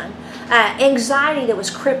I was young. Anxiety that was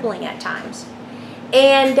crippling at times.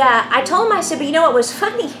 And I told him, I said, but what was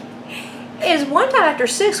funny is one time after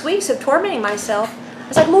 6 weeks of tormenting myself, I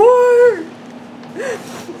was like, Lord,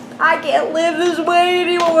 I can't live this way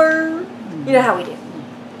anymore. You know how we do.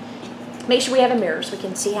 Make sure we have a mirror so we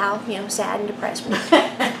can see how, sad and depressed we are.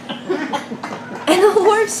 And the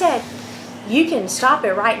Lord said, you can stop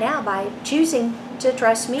it right now by choosing to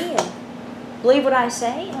trust me and believe what I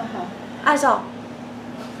say. I saw,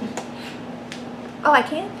 I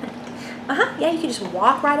can? Yeah, you can just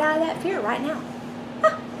walk right out of that fear right now.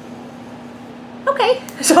 Huh. Okay,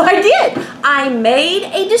 so I did. I made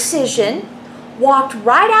a decision, walked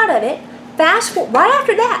right out of it. Fast forward, right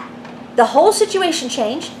after that, the whole situation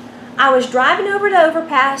changed. I was driving over the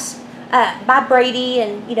overpass by Brady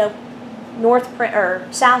and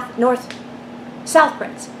South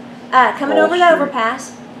Prince, coming over the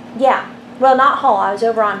overpass. Yeah, well, not Hall. I was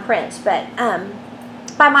over on Prince, but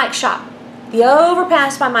by Mike's shop, the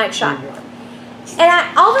overpass by Mike's shop.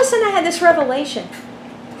 And all of a sudden, I had this revelation.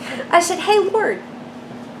 I said, "Hey, Lord,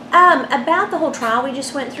 about the whole trial we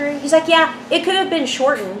just went through." He's like, "Yeah, it could have been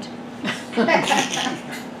shortened."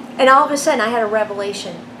 And all of a sudden, I had a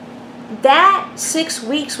revelation. That 6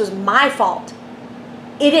 weeks was my fault.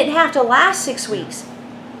 It didn't have to last 6 weeks.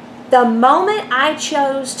 The moment I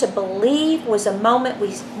chose to believe was the moment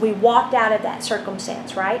we walked out of that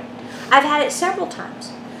circumstance, right? I've had it several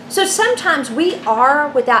times. So sometimes we are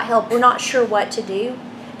without help. We're not sure what to do.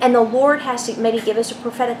 And the Lord has to maybe give us a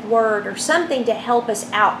prophetic word or something to help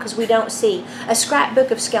us out because we don't see a scrapbook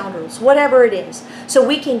of scoundrels, whatever it is, so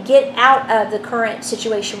we can get out of the current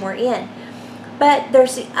situation we're in. But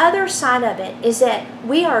there's the other side of it is that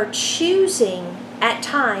we are choosing at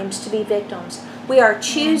times to be victims. We are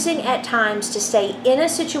choosing at times to stay in a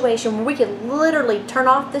situation where we could literally turn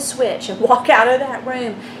off the switch and walk out of that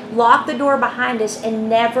room, lock the door behind us, and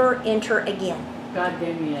never enter again. God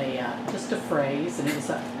gave me just a phrase, and it was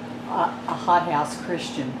a hothouse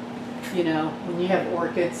Christian. You know, when you have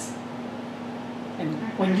orchids, and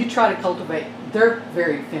when you try to cultivate, they're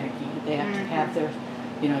very finicky. They have to have their,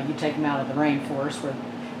 you take them out of the rainforest,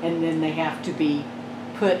 and then they have to be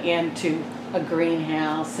put into a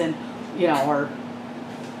greenhouse and, or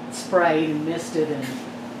sprayed and misted and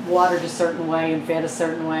watered a certain way and fed a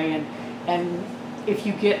certain way. And if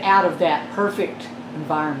you get out of that perfect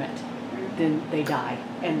environment, then they die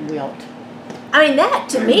and wilt. I mean, that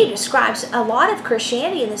to me describes a lot of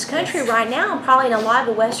Christianity in this country right now, and probably in a lot of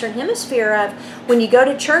the Western Hemisphere of when you go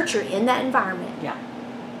to church, you're in that environment. Yeah.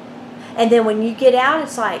 And then when you get out,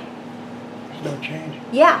 it's like... There's no change.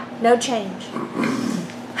 Yeah, no change.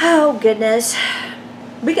 Oh, goodness.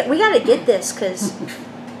 We got to get this because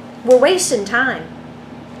we're wasting time.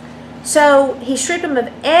 So he stripped them of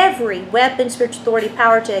every weapon, spiritual authority,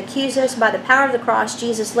 power to accuse us. By the power of the cross,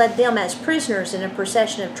 Jesus led them as prisoners in a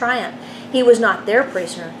procession of triumph. He was not their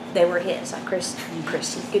prisoner. They were his. Like Christy,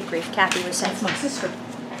 good grief, Kathy was saying. That's my sister.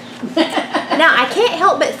 Now, I can't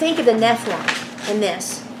help but think of the Nephilim in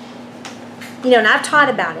this. And I've taught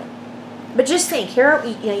about it. But just think, here,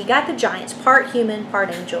 you got the giants, part human, part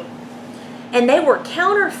angel. And they were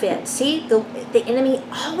counterfeit. See, the enemy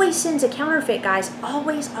always sends a counterfeit, guys.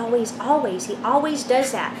 Always, always, always. He always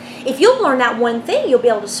does that. If you'll learn that one thing, you'll be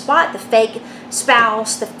able to spot the fake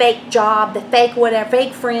spouse, the fake job, the fake whatever,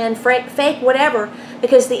 fake friend, fake whatever,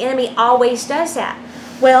 because the enemy always does that.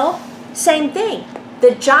 Well, same thing.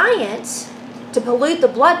 The giants, to pollute the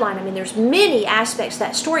bloodline, I mean, there's many aspects to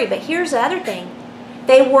that story, but here's the other thing.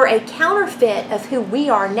 They were a counterfeit of who we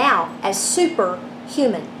are now as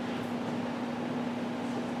superhuman.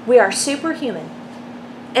 We are superhuman.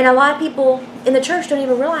 And a lot of people in the church don't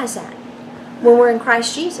even realize that when we're in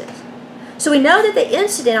Christ Jesus. So we know that the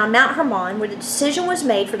incident on Mount Hermon, where the decision was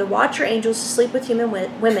made for the watcher angels to sleep with human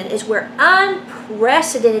women, is where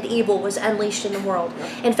unprecedented evil was unleashed in the world.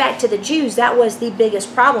 In fact, to the Jews, that was the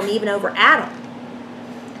biggest problem, even over Adam.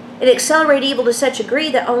 It accelerated evil to such a degree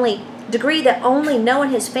that only Noah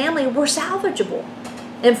and his family were salvageable.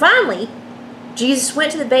 And finally, Jesus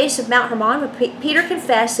went to the base of Mount Hermon where Peter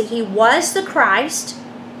confessed that he was the Christ,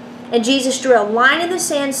 and Jesus drew a line in the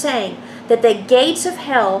sand saying that the gates of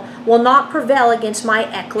hell will not prevail against my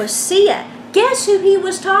ecclesia. Guess who he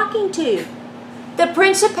was talking to? The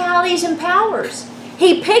principalities and powers.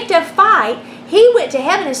 He picked a fight. He went to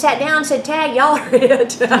heaven and sat down and said, "Tag, y'all are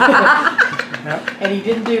it." And he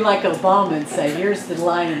didn't do like Obama and say, "Here's the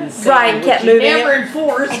line in the sand," right, and kept moving. Never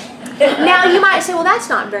enforced. Now you might say, well, that's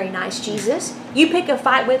not very nice, Jesus. You pick a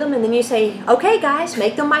fight with them and then you say, okay, guys,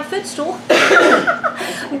 make them my footstool.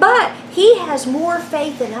 But he has more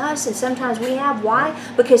faith in us than sometimes we have. Why?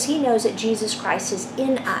 Because he knows that Jesus Christ is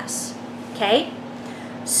in us. Okay?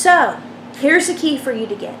 So, here's the key for you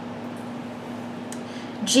to get.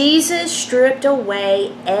 Jesus stripped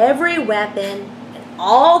away every weapon and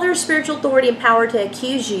all their spiritual authority and power to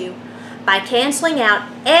accuse you by canceling out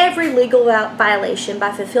every legal violation,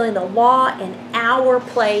 by fulfilling the law in our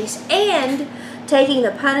place, and taking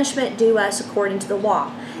the punishment due us according to the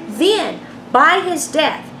law. Then, by his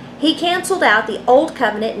death, he canceled out the old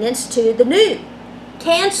covenant and instituted the new.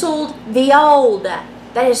 Canceled the old.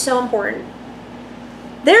 That is so important.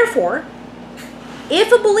 Therefore,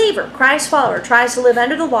 If a believer, Christ follower, tries to live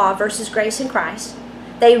under the law versus grace in Christ,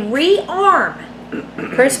 they rearm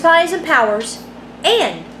principalities and powers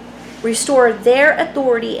and restore their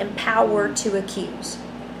authority and power to accuse.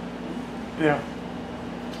 Yeah.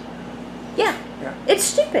 Yeah, Yeah. it's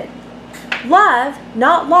stupid. Love,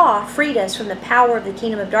 not law, freed us from the power of the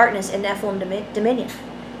kingdom of darkness and Nephilim dominion.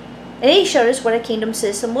 And he showed us what a kingdom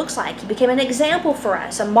system looks like. He became an example for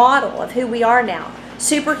us, a model of who we are now.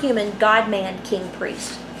 Superhuman, God-man, king,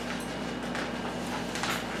 priest.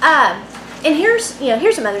 And here's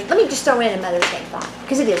a Mother's. Let me just throw in a Mother's Day thought,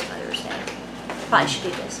 because it is Mother's Day. Probably should do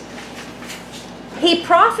this. He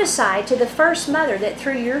prophesied to the first mother that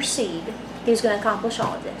through your seed, he was going to accomplish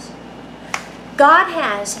all of this. God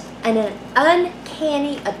has an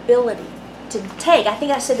uncanny ability to take, I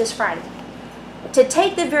think I said this Friday, to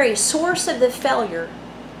take the very source of the failure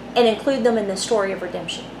and include them in the story of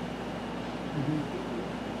redemption.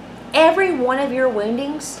 Every one of your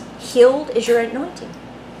woundings healed is your anointing.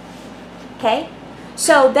 Okay?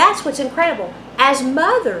 So that's what's incredible. As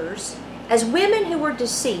mothers, as women who were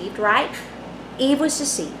deceived, right? Eve was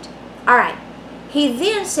deceived. All right. He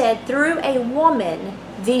then said, through a woman,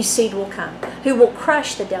 the seed will come, who will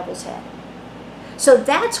crush the devil's head. So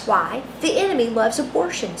that's why the enemy loves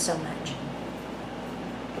abortion so much.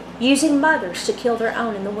 Using mothers to kill their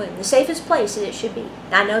own in the womb. The safest place that it should be.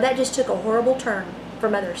 I know that just took a horrible turn for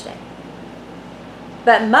Mother's Day.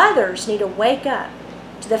 But mothers need to wake up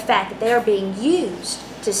to the fact that they are being used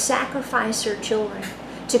to sacrifice their children,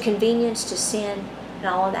 to convenience, to sin, and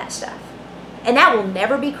all of that stuff. And that will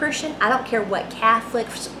never be Christian. I don't care what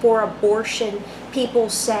Catholics for abortion people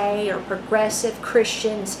say, or progressive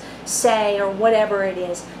Christians say, or whatever it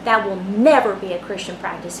is. That will never be a Christian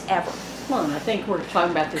practice, ever. Well, and I think we're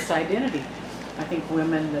talking about this identity. I think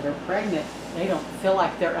women that are pregnant, they don't feel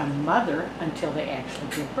like they're a mother until they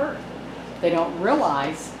actually give birth. They don't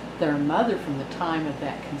realize they're a mother from the time of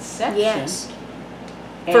that conception. Yes.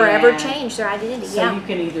 Forever change their identity. So yeah. you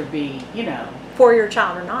can either be, For your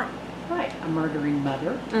child or not. right, a murdering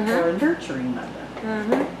mother Mhm. or a nurturing mother.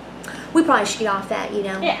 Mm-hmm. We probably should get off that,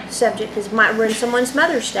 Yeah. subject, because it might ruin someone's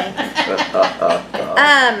Mother's Day. Well,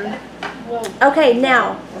 Okay,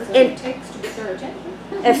 now, that's what in it takes to get their attention.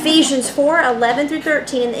 Ephesians 4:11 through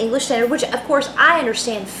 13 in the English Standard, which of course I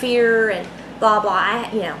understand fear and blah blah.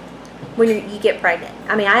 When you get pregnant,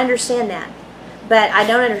 I mean I understand that, but I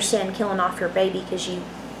don't understand killing off your baby because you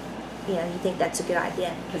think that's a good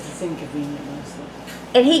idea. Because it's inconvenient mostly.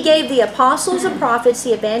 And he gave the apostles and prophets,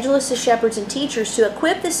 the evangelists, the shepherds, and teachers to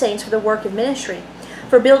equip the saints for the work of ministry,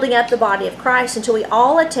 for building up the body of Christ until we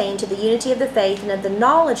all attain to the unity of the faith and of the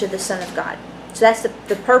knowledge of the Son of God. So that's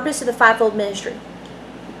the purpose of the fivefold ministry.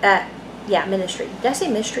 Ministry. Did I say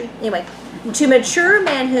mystery? Anyway, to mature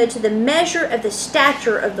manhood to the measure of the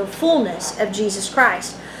stature of the fullness of Jesus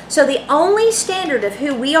Christ. So the only standard of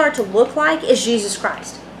who we are to look like is Jesus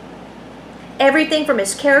Christ. Everything from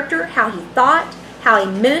his character, how he thought, how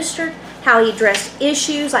he ministered, how he addressed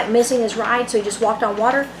issues like missing his ride so he just walked on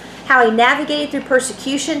water, how he navigated through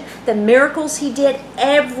persecution, the miracles he did,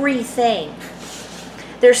 everything.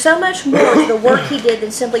 There's so much more to the work he did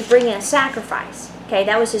than simply bringing a sacrifice. Okay,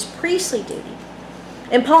 that was his priestly duty.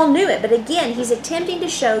 And Paul knew it, but again, he's attempting to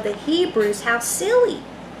show the Hebrews how silly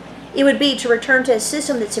it would be to return to a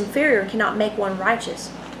system that's inferior and cannot make one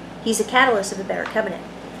righteous. He's a catalyst of a better covenant.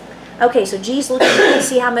 Okay, so G's looking to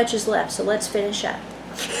see how much is left, so let's finish up.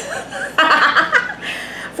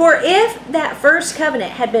 For if that first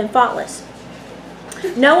covenant had been faultless,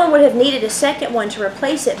 no one would have needed a second one to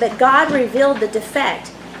replace it, but God revealed the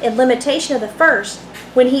defect and limitation of the first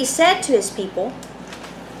when he said to his people,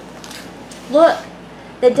 "Look,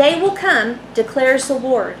 the day will come, declares the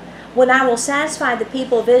Lord, when I will satisfy the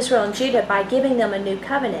people of Israel and Judah by giving them a new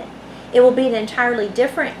covenant. It will be an entirely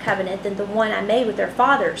different covenant than the one I made with their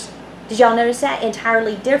fathers." Did y'all notice that?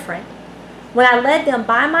 Entirely different. "When I led them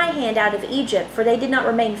by my hand out of Egypt, for they did not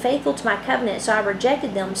remain faithful to my covenant, so I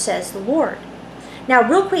rejected them, says the Lord." Now,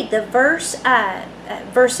 real quick, the verse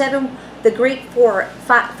 7, the Greek for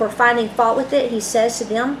finding fault with it, he says to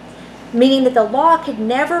them, meaning that the law could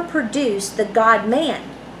never produce the God-man.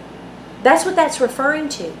 That's what that's referring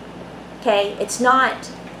to. Okay, it's not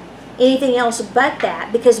anything else but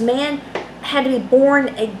that, because man had to be born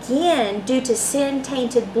again due to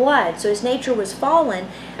sin-tainted blood. So his nature was fallen.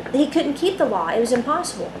 He couldn't keep the law. It was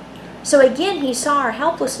impossible. So again, he saw our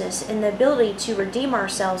helplessness in the ability to redeem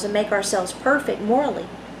ourselves and make ourselves perfect morally.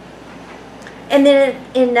 And then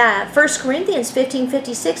in 1 Corinthians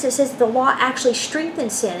 15:56, it says that the law actually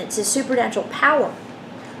strengthens sin. It's a supernatural power.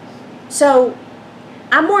 So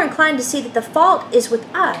I'm more inclined to see that the fault is with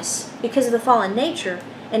us because of the fallen nature,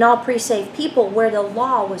 and all pre-saved people where the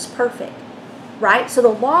law was perfect, right? So the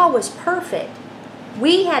law was perfect.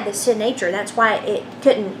 We had the sin nature. That's why it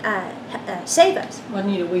couldn't save us. Well,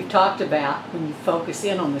 we've talked about when you focus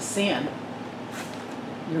in on the sin,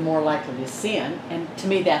 you're more likely to sin. And to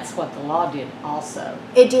me, that's what the law did also.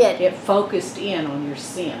 It did. It focused in on your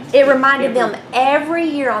sin. It reminded them every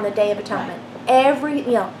year on the Day of Atonement.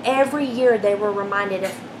 Right. Every year they were reminded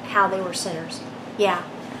of how they were sinners. Yeah.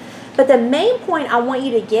 But the main point I want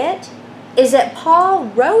you to get is that Paul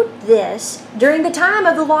wrote this during the time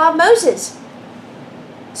of the law of Moses.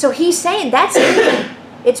 So he's saying that's it.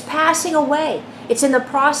 It's passing away. It's in the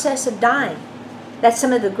process of dying. That's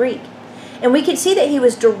some of the Greek. And we can see that he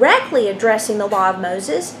was directly addressing the law of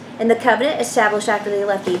Moses and the covenant established after they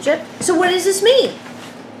left Egypt. So what does this mean?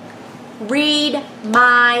 Read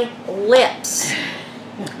my lips.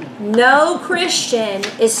 No Christian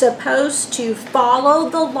is supposed to follow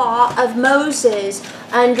the law of Moses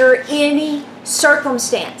under any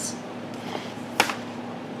circumstance.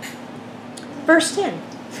 Verse 10.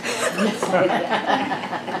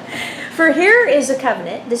 For here is a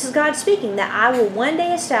covenant, this is God speaking, that I will one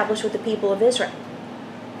day establish with the people of Israel.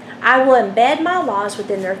 I will embed my laws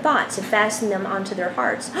within their thoughts and fasten them onto their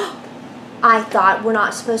hearts. I thought we're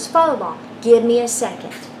not supposed to follow law. Give me a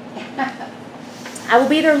second. I will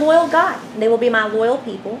be their loyal God, and they will be my loyal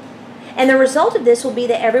people. And the result of this will be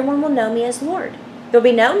that everyone will know me as Lord. There will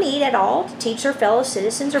be no need at all to teach their fellow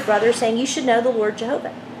citizens or brothers, saying, you should know the Lord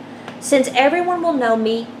Jehovah, since everyone will know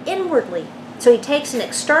me inwardly. So he takes an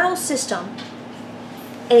external system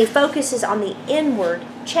and he focuses on the inward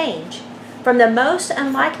change, from the most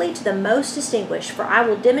unlikely to the most distinguished. For I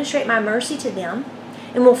will demonstrate my mercy to them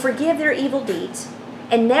and will forgive their evil deeds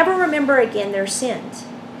and never remember again their sins.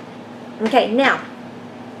 Okay, now,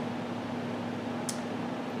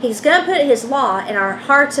 he's going to put his law in our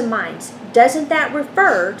hearts and minds. Doesn't that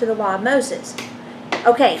refer to the law of Moses?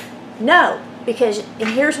 Okay, no. Because, and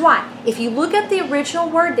here's why. If you look up the original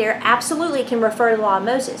word there, absolutely can refer to the law of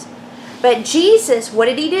Moses. But Jesus, what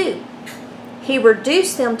did he do? He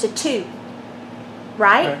reduced them to two.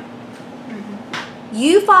 Right? Mm-hmm.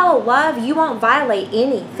 You follow love, you won't violate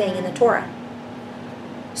anything in the Torah.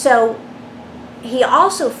 So, he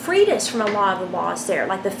also freed us from a lot of the laws there,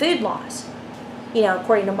 like the food laws.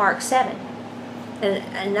 According to Mark 7.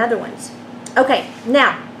 And other ones. Okay,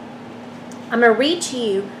 now, I'm going to read to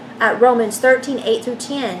you Romans 13, 8 through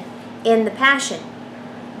 10 in the Passion.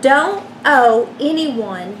 Don't owe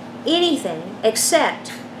anyone anything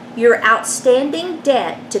except your outstanding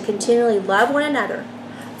debt to continually love one another.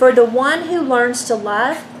 For the one who learns to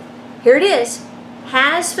love, here it is,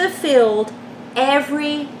 has fulfilled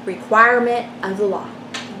every requirement of the law.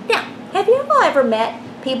 Now, have you ever met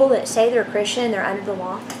people that say they're Christian and they're under the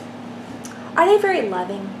law? Are they very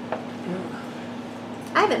loving?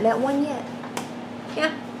 I haven't met one yet.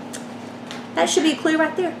 Yeah. That should be a clue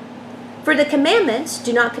right there. For the commandments,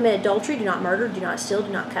 do not commit adultery, do not murder, do not steal,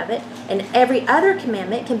 do not covet, and every other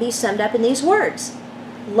commandment can be summed up in these words.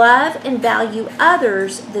 Love and value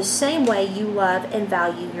others the same way you love and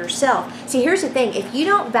value yourself. See, here's the thing. If you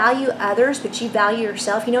don't value others, but you value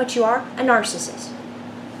yourself, you know what you are? A narcissist.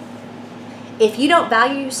 If you don't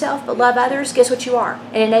value yourself but love others, guess what you are?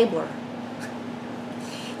 An enabler.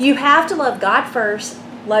 You have to love God first,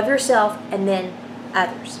 love yourself, and then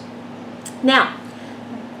others. Now,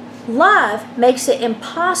 love makes it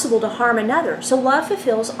impossible to harm another. So love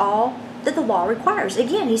fulfills all that the law requires.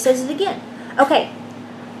 Again, he says it again. Okay,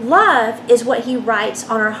 love is what he writes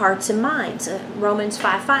on our hearts and minds. Romans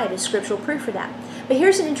 5:5 is scriptural proof for that. But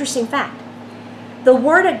here's an interesting fact. The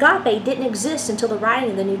word agape didn't exist until the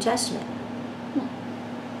writing of the New Testament.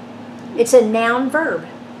 It's a noun verb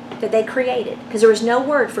that they created because there was no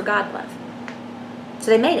word for God love. So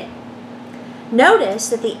they made it. Notice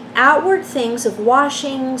that the outward things of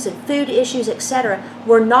washings and food issues, etc.,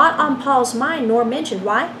 were not on Paul's mind nor mentioned.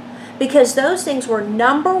 Why? Because those things were,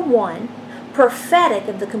 number one, prophetic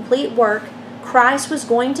of the complete work Christ was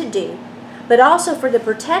going to do, but also for the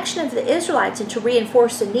protection of the Israelites and to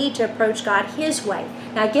reinforce the need to approach God his way.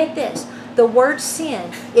 Now get this. The word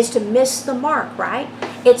sin is to miss the mark, right?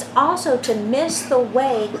 It's also to miss the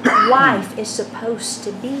way life is supposed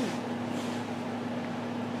to be.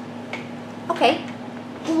 Okay,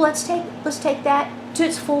 well, let's take that to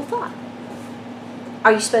its full thought.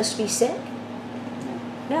 Are you supposed to be sick?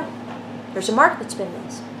 No. There's a mark that's been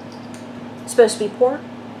missed. Supposed to be poor?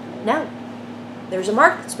 No. There's a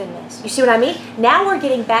mark that's been missed. You see what I mean? Now we're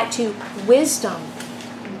getting back to wisdom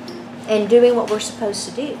and doing what we're supposed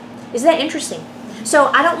to do. Isn't that interesting? So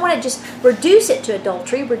I don't want to just reduce it to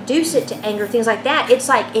adultery, reduce it to anger, things like that. It's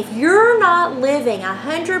like if you're not living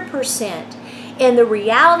 100% in the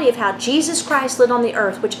reality of how Jesus Christ lived on the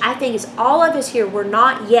earth, which I think is all of us here, we're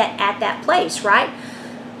not yet at that place, right?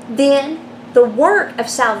 Then the work of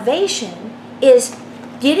salvation is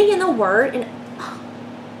getting in the Word, and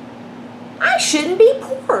I shouldn't be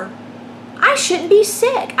poor. I shouldn't be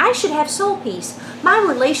sick. I should have soul peace. My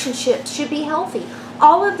relationships should be healthy.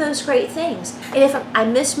 All of those great things. And if I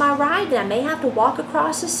miss my ride, then I may have to walk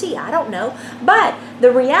across the sea. I don't know. But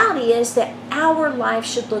the reality is that our life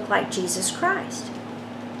should look like Jesus Christ.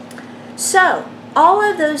 So, all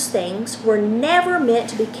of those things were never meant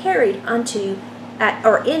to be carried onto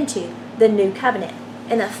or into the new covenant.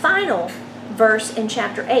 And the final verse in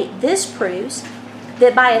chapter 8, this proves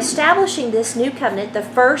that by establishing this new covenant, the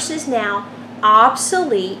first is now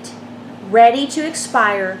obsolete, ready to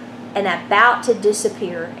expire, and about to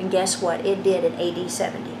disappear. And guess what? It did in AD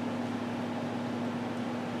 70.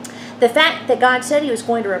 The fact that God said He was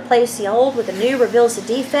going to replace the old with the new reveals the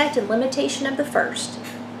defect and limitation of the first.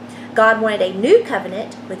 God wanted a new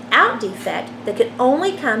covenant without defect that could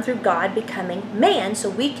only come through God becoming man, so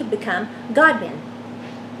we could become God-men.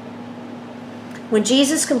 When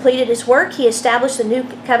Jesus completed His work, He established the new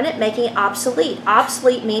covenant, making it obsolete.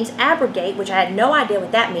 Obsolete means abrogate, which I had no idea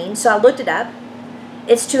what that means, so I looked it up.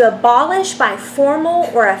 It's to abolish by formal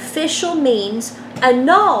or official means,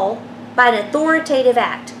 annul by an authoritative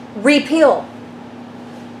act, repeal.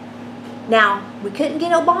 Now, we couldn't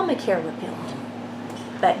get Obamacare repealed,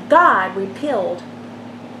 but God repealed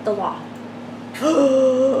the law.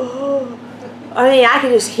 I mean, I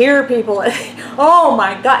could just hear people, oh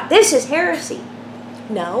my God, this is heresy.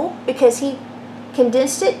 No, because He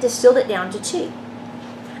condensed it, distilled it down to 2.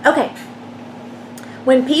 Okay,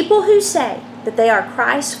 when people who say that they are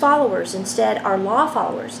Christ followers instead are law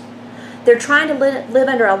followers, they're trying to live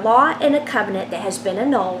under a law and a covenant that has been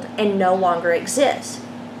annulled and no longer exists.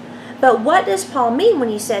 But what does Paul mean when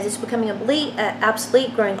he says it's becoming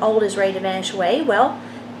obsolete, growing old, is ready to vanish away? Well,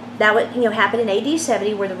 that would happen in AD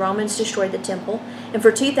 70, where the Romans destroyed the temple, and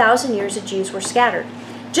for 2,000 years the Jews were scattered.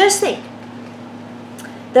 Just think,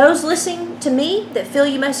 those listening to me that feel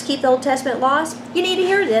you must keep the Old Testament laws, you need to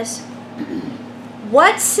hear this.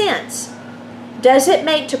 What sense does it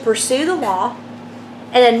make to pursue the law,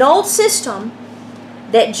 an annulled system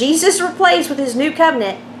that Jesus replaced with His new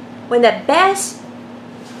covenant, when the best,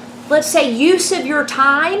 let's say, use of your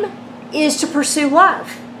time is to pursue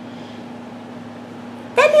love?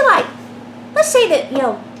 That'd be like, let's say that,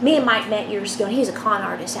 me and Mike met years ago, and he's a con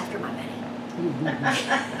artist after my wedding.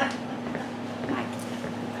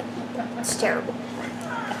 It's terrible.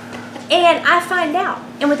 And I find out,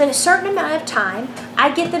 and within a certain amount of time,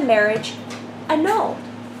 I get the marriage annulled.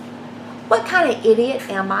 What kind of idiot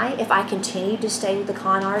am I if I continue to stay with the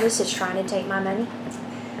con artist that's trying to take my money?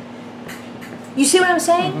 You see what I'm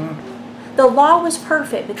saying? Mm-hmm. The law was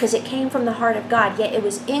perfect because it came from the heart of God, yet it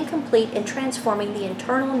was incomplete in transforming the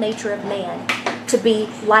internal nature of man to be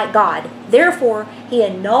like God. Therefore, He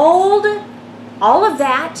annulled all of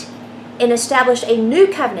that and established a new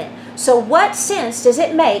covenant. So what sense does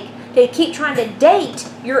it make to keep trying to date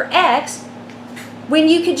your ex when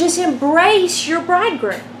you could just embrace your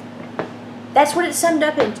bridegroom? That's what it's summed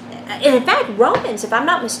up in. And in fact, Romans, if I'm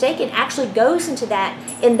not mistaken, actually goes into that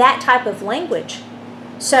in that type of language.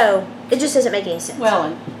 So it just doesn't make any sense. Well,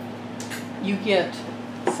 and you get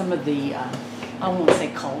some of the, I won't say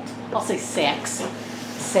cult, I'll say sex,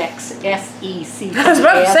 S-E-C. I was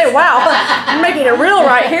about to say, wow, I'm making it real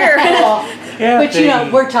right here.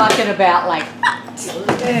 But we're talking about like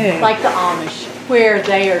the Amish, where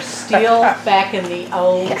they are still back in the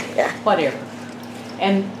old whatever.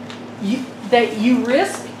 And you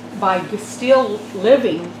risk by still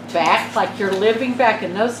living back, like you're living back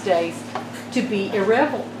in those days, to be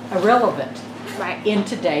irrelevant in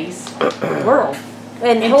today's world.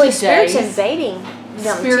 And the Holy Spirit's invading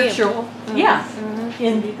them spiritual, too.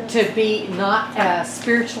 Mm-hmm. To be not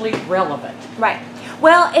spiritually relevant. Right.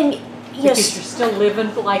 Well, and because you're still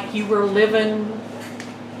living like you were living.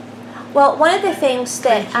 Well, one of the things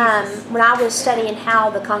that when I was studying how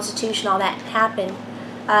the Constitution, all that happened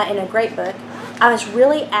in a great book, I was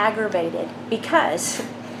really aggravated because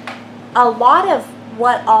a lot of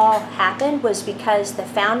what all happened was because the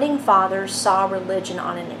Founding Fathers saw religion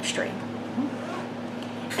on an extreme.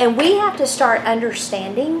 And we have to start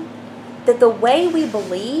understanding that the way we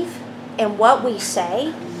believe and what we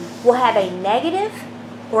say will have a negative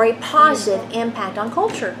or a positive impact on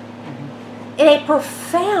culture in a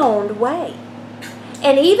profound way.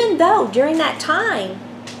 And even though during that time,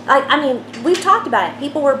 we've talked about it.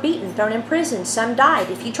 People were beaten, thrown in prison, some died.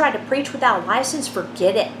 If you tried to preach without a license,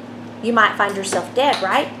 forget it. You might find yourself dead,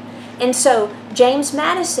 right? And so James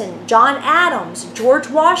Madison, John Adams, George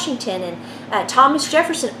Washington, and Thomas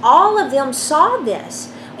Jefferson, all of them saw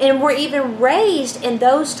this and were even raised in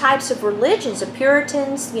those types of religions, the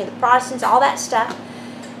Puritans, the Protestants, all that stuff.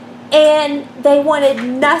 And they wanted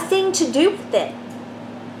nothing to do with it.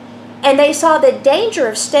 And they saw the danger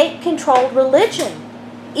of state-controlled religion,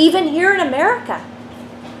 even here in America.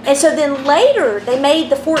 And so then later, they made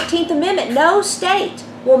the 14th Amendment. No state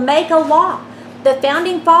will make a law. The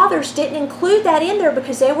Founding Fathers didn't include that in there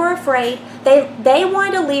because they were afraid. They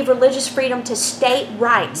wanted to leave religious freedom to state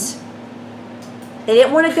rights. They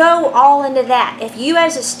didn't want to go all into that. If you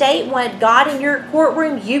as a state wanted God in your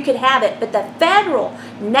courtroom, you could have it. But the federal,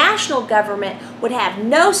 national government would have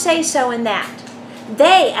no say-so in that.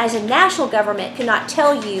 They, as a national government, could not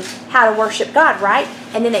tell you how to worship God, right?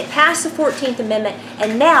 And then they passed the 14th Amendment,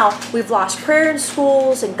 and now we've lost prayer in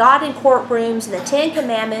schools and God in courtrooms and the Ten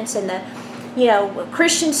Commandments and the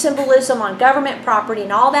Christian symbolism on government property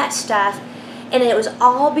and all that stuff. And it was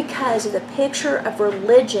all because of the picture of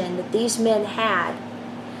religion that these men had.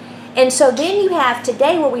 And so then you have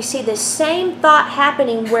today where we see the same thought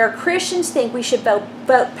happening where Christians think we should vote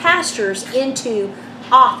pastors into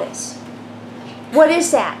office. What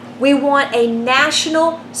is that? We want a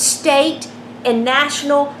national, state, and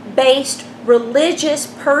national-based religious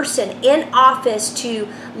person in office to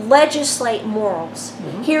legislate morals.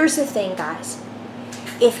 Mm-hmm. Here's the thing, guys.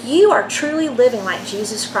 If you are truly living like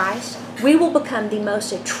Jesus Christ, we will become the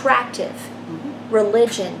most attractive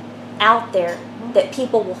religion out there that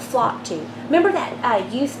people will flock to. Remember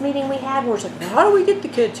that youth meeting we had where it's like, how do we get the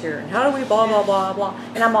kids here? And how do we blah, blah, blah, blah?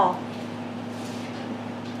 And I'm all,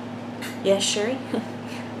 yes, Sherry,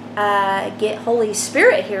 get Holy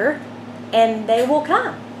Spirit here and they will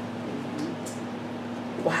come.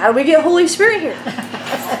 Well, how do we get Holy Spirit here?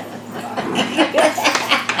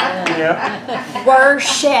 Yeah.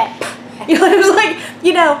 Worship. It was like,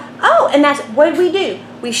 and that's what did we do?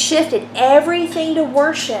 We shifted everything to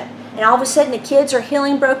worship. And all of a sudden the kids are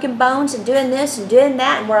healing broken bones and doing this and doing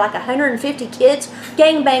that. And we're like 150 kids,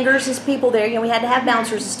 gangbangers and people there. We had to have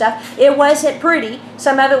bouncers and stuff. It wasn't pretty.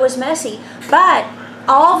 Some of it was messy. But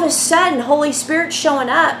all of a sudden, Holy Spirit's showing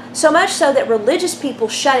up. So much so that religious people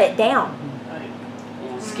shut it down.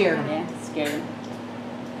 Scared them. Yeah, scared them.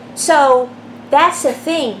 So that's the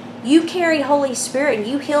thing. You carry Holy Spirit and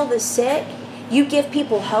you heal the sick. You give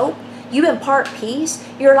people hope. You impart peace.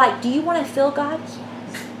 You're like, do you want to feel God? Yes.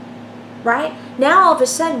 Right? Now all of a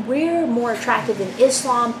sudden we're more attractive than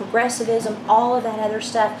Islam, progressivism, all of that other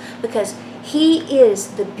stuff because He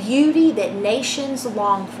is the beauty that nations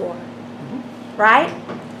long for. Mm-hmm. Right?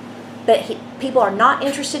 But people are not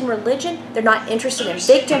interested in religion. They're not interested in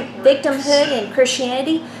victimhood and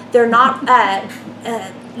Christianity. They're not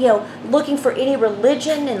looking for any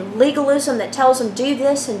religion and legalism that tells them do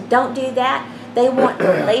this and don't do that. They want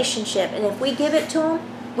relationship. And if we give it to them,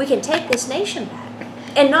 we can take this nation back.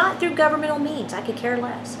 And not through governmental means. I could care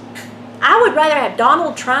less. I would rather have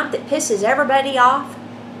Donald Trump that pisses everybody off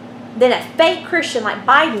than a fake Christian like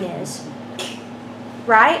Biden is.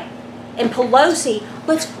 Right? And Pelosi,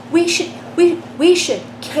 we should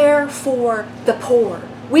care for the poor.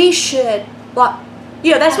 We should,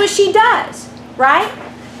 that's what she does. Right?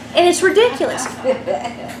 And it's ridiculous.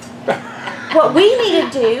 What we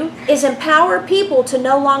need to do is empower people to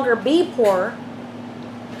no longer be poor,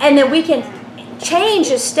 and then we can change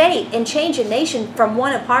a state and change a nation from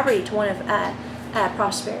one of poverty to one of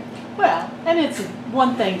prosperity. Well, and it's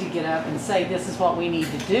one thing to get up and say this is what we need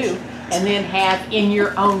to do, and then have in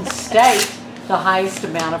your own state the highest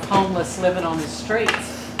amount of homeless living on the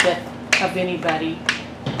streets of anybody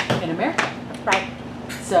in America. Right.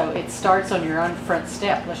 So it starts on your own front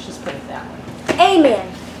step. Let's just put it that way.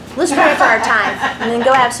 Amen. Let's pray for our time and then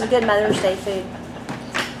go have some good Mother's Day food.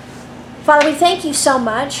 Father, we thank you so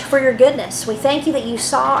much for your goodness. We thank you that you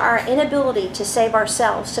saw our inability to save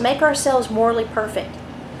ourselves, to make ourselves morally perfect.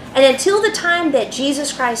 And until the time that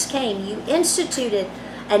Jesus Christ came, you instituted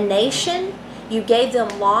a nation. You gave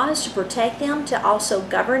them laws to protect them, to also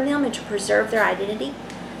govern them, and to preserve their identity,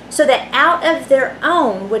 so that out of their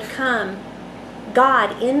own would come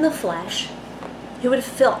God in the flesh, who would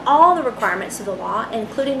fulfill all the requirements of the law,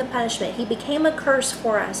 including the punishment. He became a curse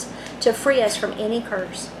for us to free us from any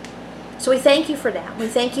curse. So we thank you for that. We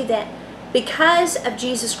thank you that because of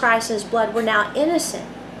Jesus Christ and His blood, we're now innocent,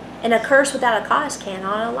 and a curse without a cause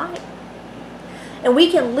cannot alight. And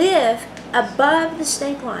we can live above the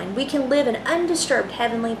snake line. We can live in undisturbed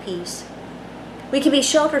heavenly peace. We can be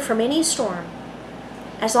sheltered from any storm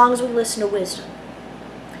as long as we listen to wisdom.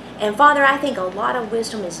 And Father, I think a lot of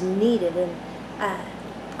wisdom is needed in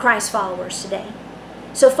Christ followers today.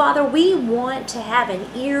 So Father, we want to have an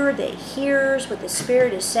ear that hears what the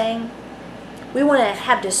Spirit is saying. We want to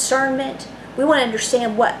have discernment. We want to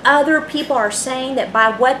understand what other people are saying, that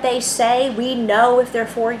by what they say, we know if they're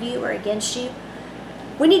for you or against you.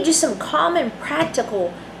 We need just some common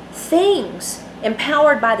practical things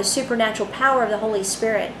empowered by the supernatural power of the Holy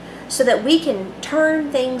Spirit so that we can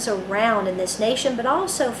turn things around in this nation, but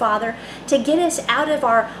also, Father, to get us out of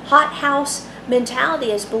our hothouse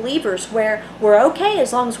mentality as believers where we're okay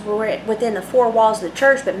as long as we're within the four walls of the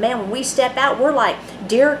church, but man, when we step out, we're like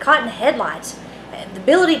deer caught in headlights. The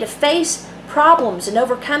ability to face problems and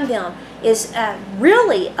overcome them is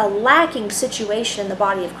really a lacking situation in the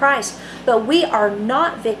body of Christ. But we are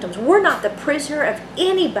not victims. We're not the prisoner of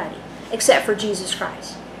anybody except for Jesus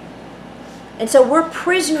Christ. And so we're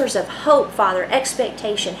prisoners of hope, Father,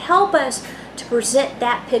 expectation. Help us to present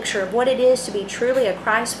that picture of what it is to be truly a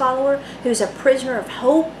Christ follower who's a prisoner of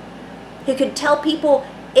hope, who can tell people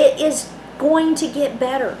it is going to get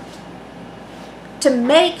better. To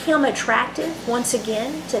make him attractive once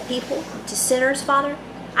again to people, to sinners, Father,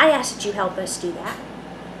 I ask that you help us do that.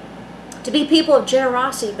 To be people of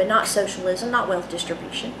generosity, but not socialism, not wealth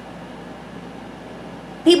distribution.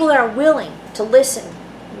 People that are willing to listen,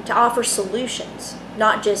 to offer solutions,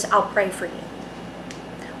 not just, I'll pray for you.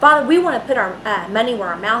 Father, we want to put our money where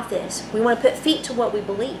our mouth is. We want to put feet to what we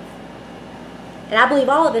believe. And I believe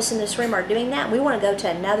all of us in this room are doing that. We want to go to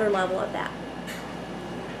another level of that.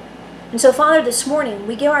 And so, Father, this morning,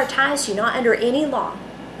 we give our tithes to you, not under any law.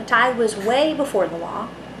 The tithe was way before the law,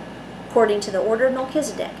 according to the order of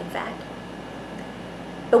Melchizedek, in fact.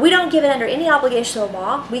 But we don't give it under any obligation of the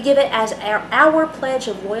law. We give it as our pledge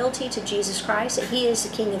of loyalty to Jesus Christ, that he is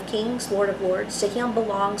the King of kings, Lord of lords. To him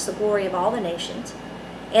belongs the glory of all the nations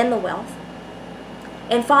and the wealth.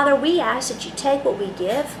 And Father, we ask that you take what we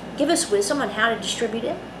give us wisdom on how to distribute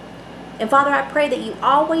it. And Father, I pray that you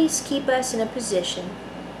always keep us in a position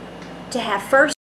to have first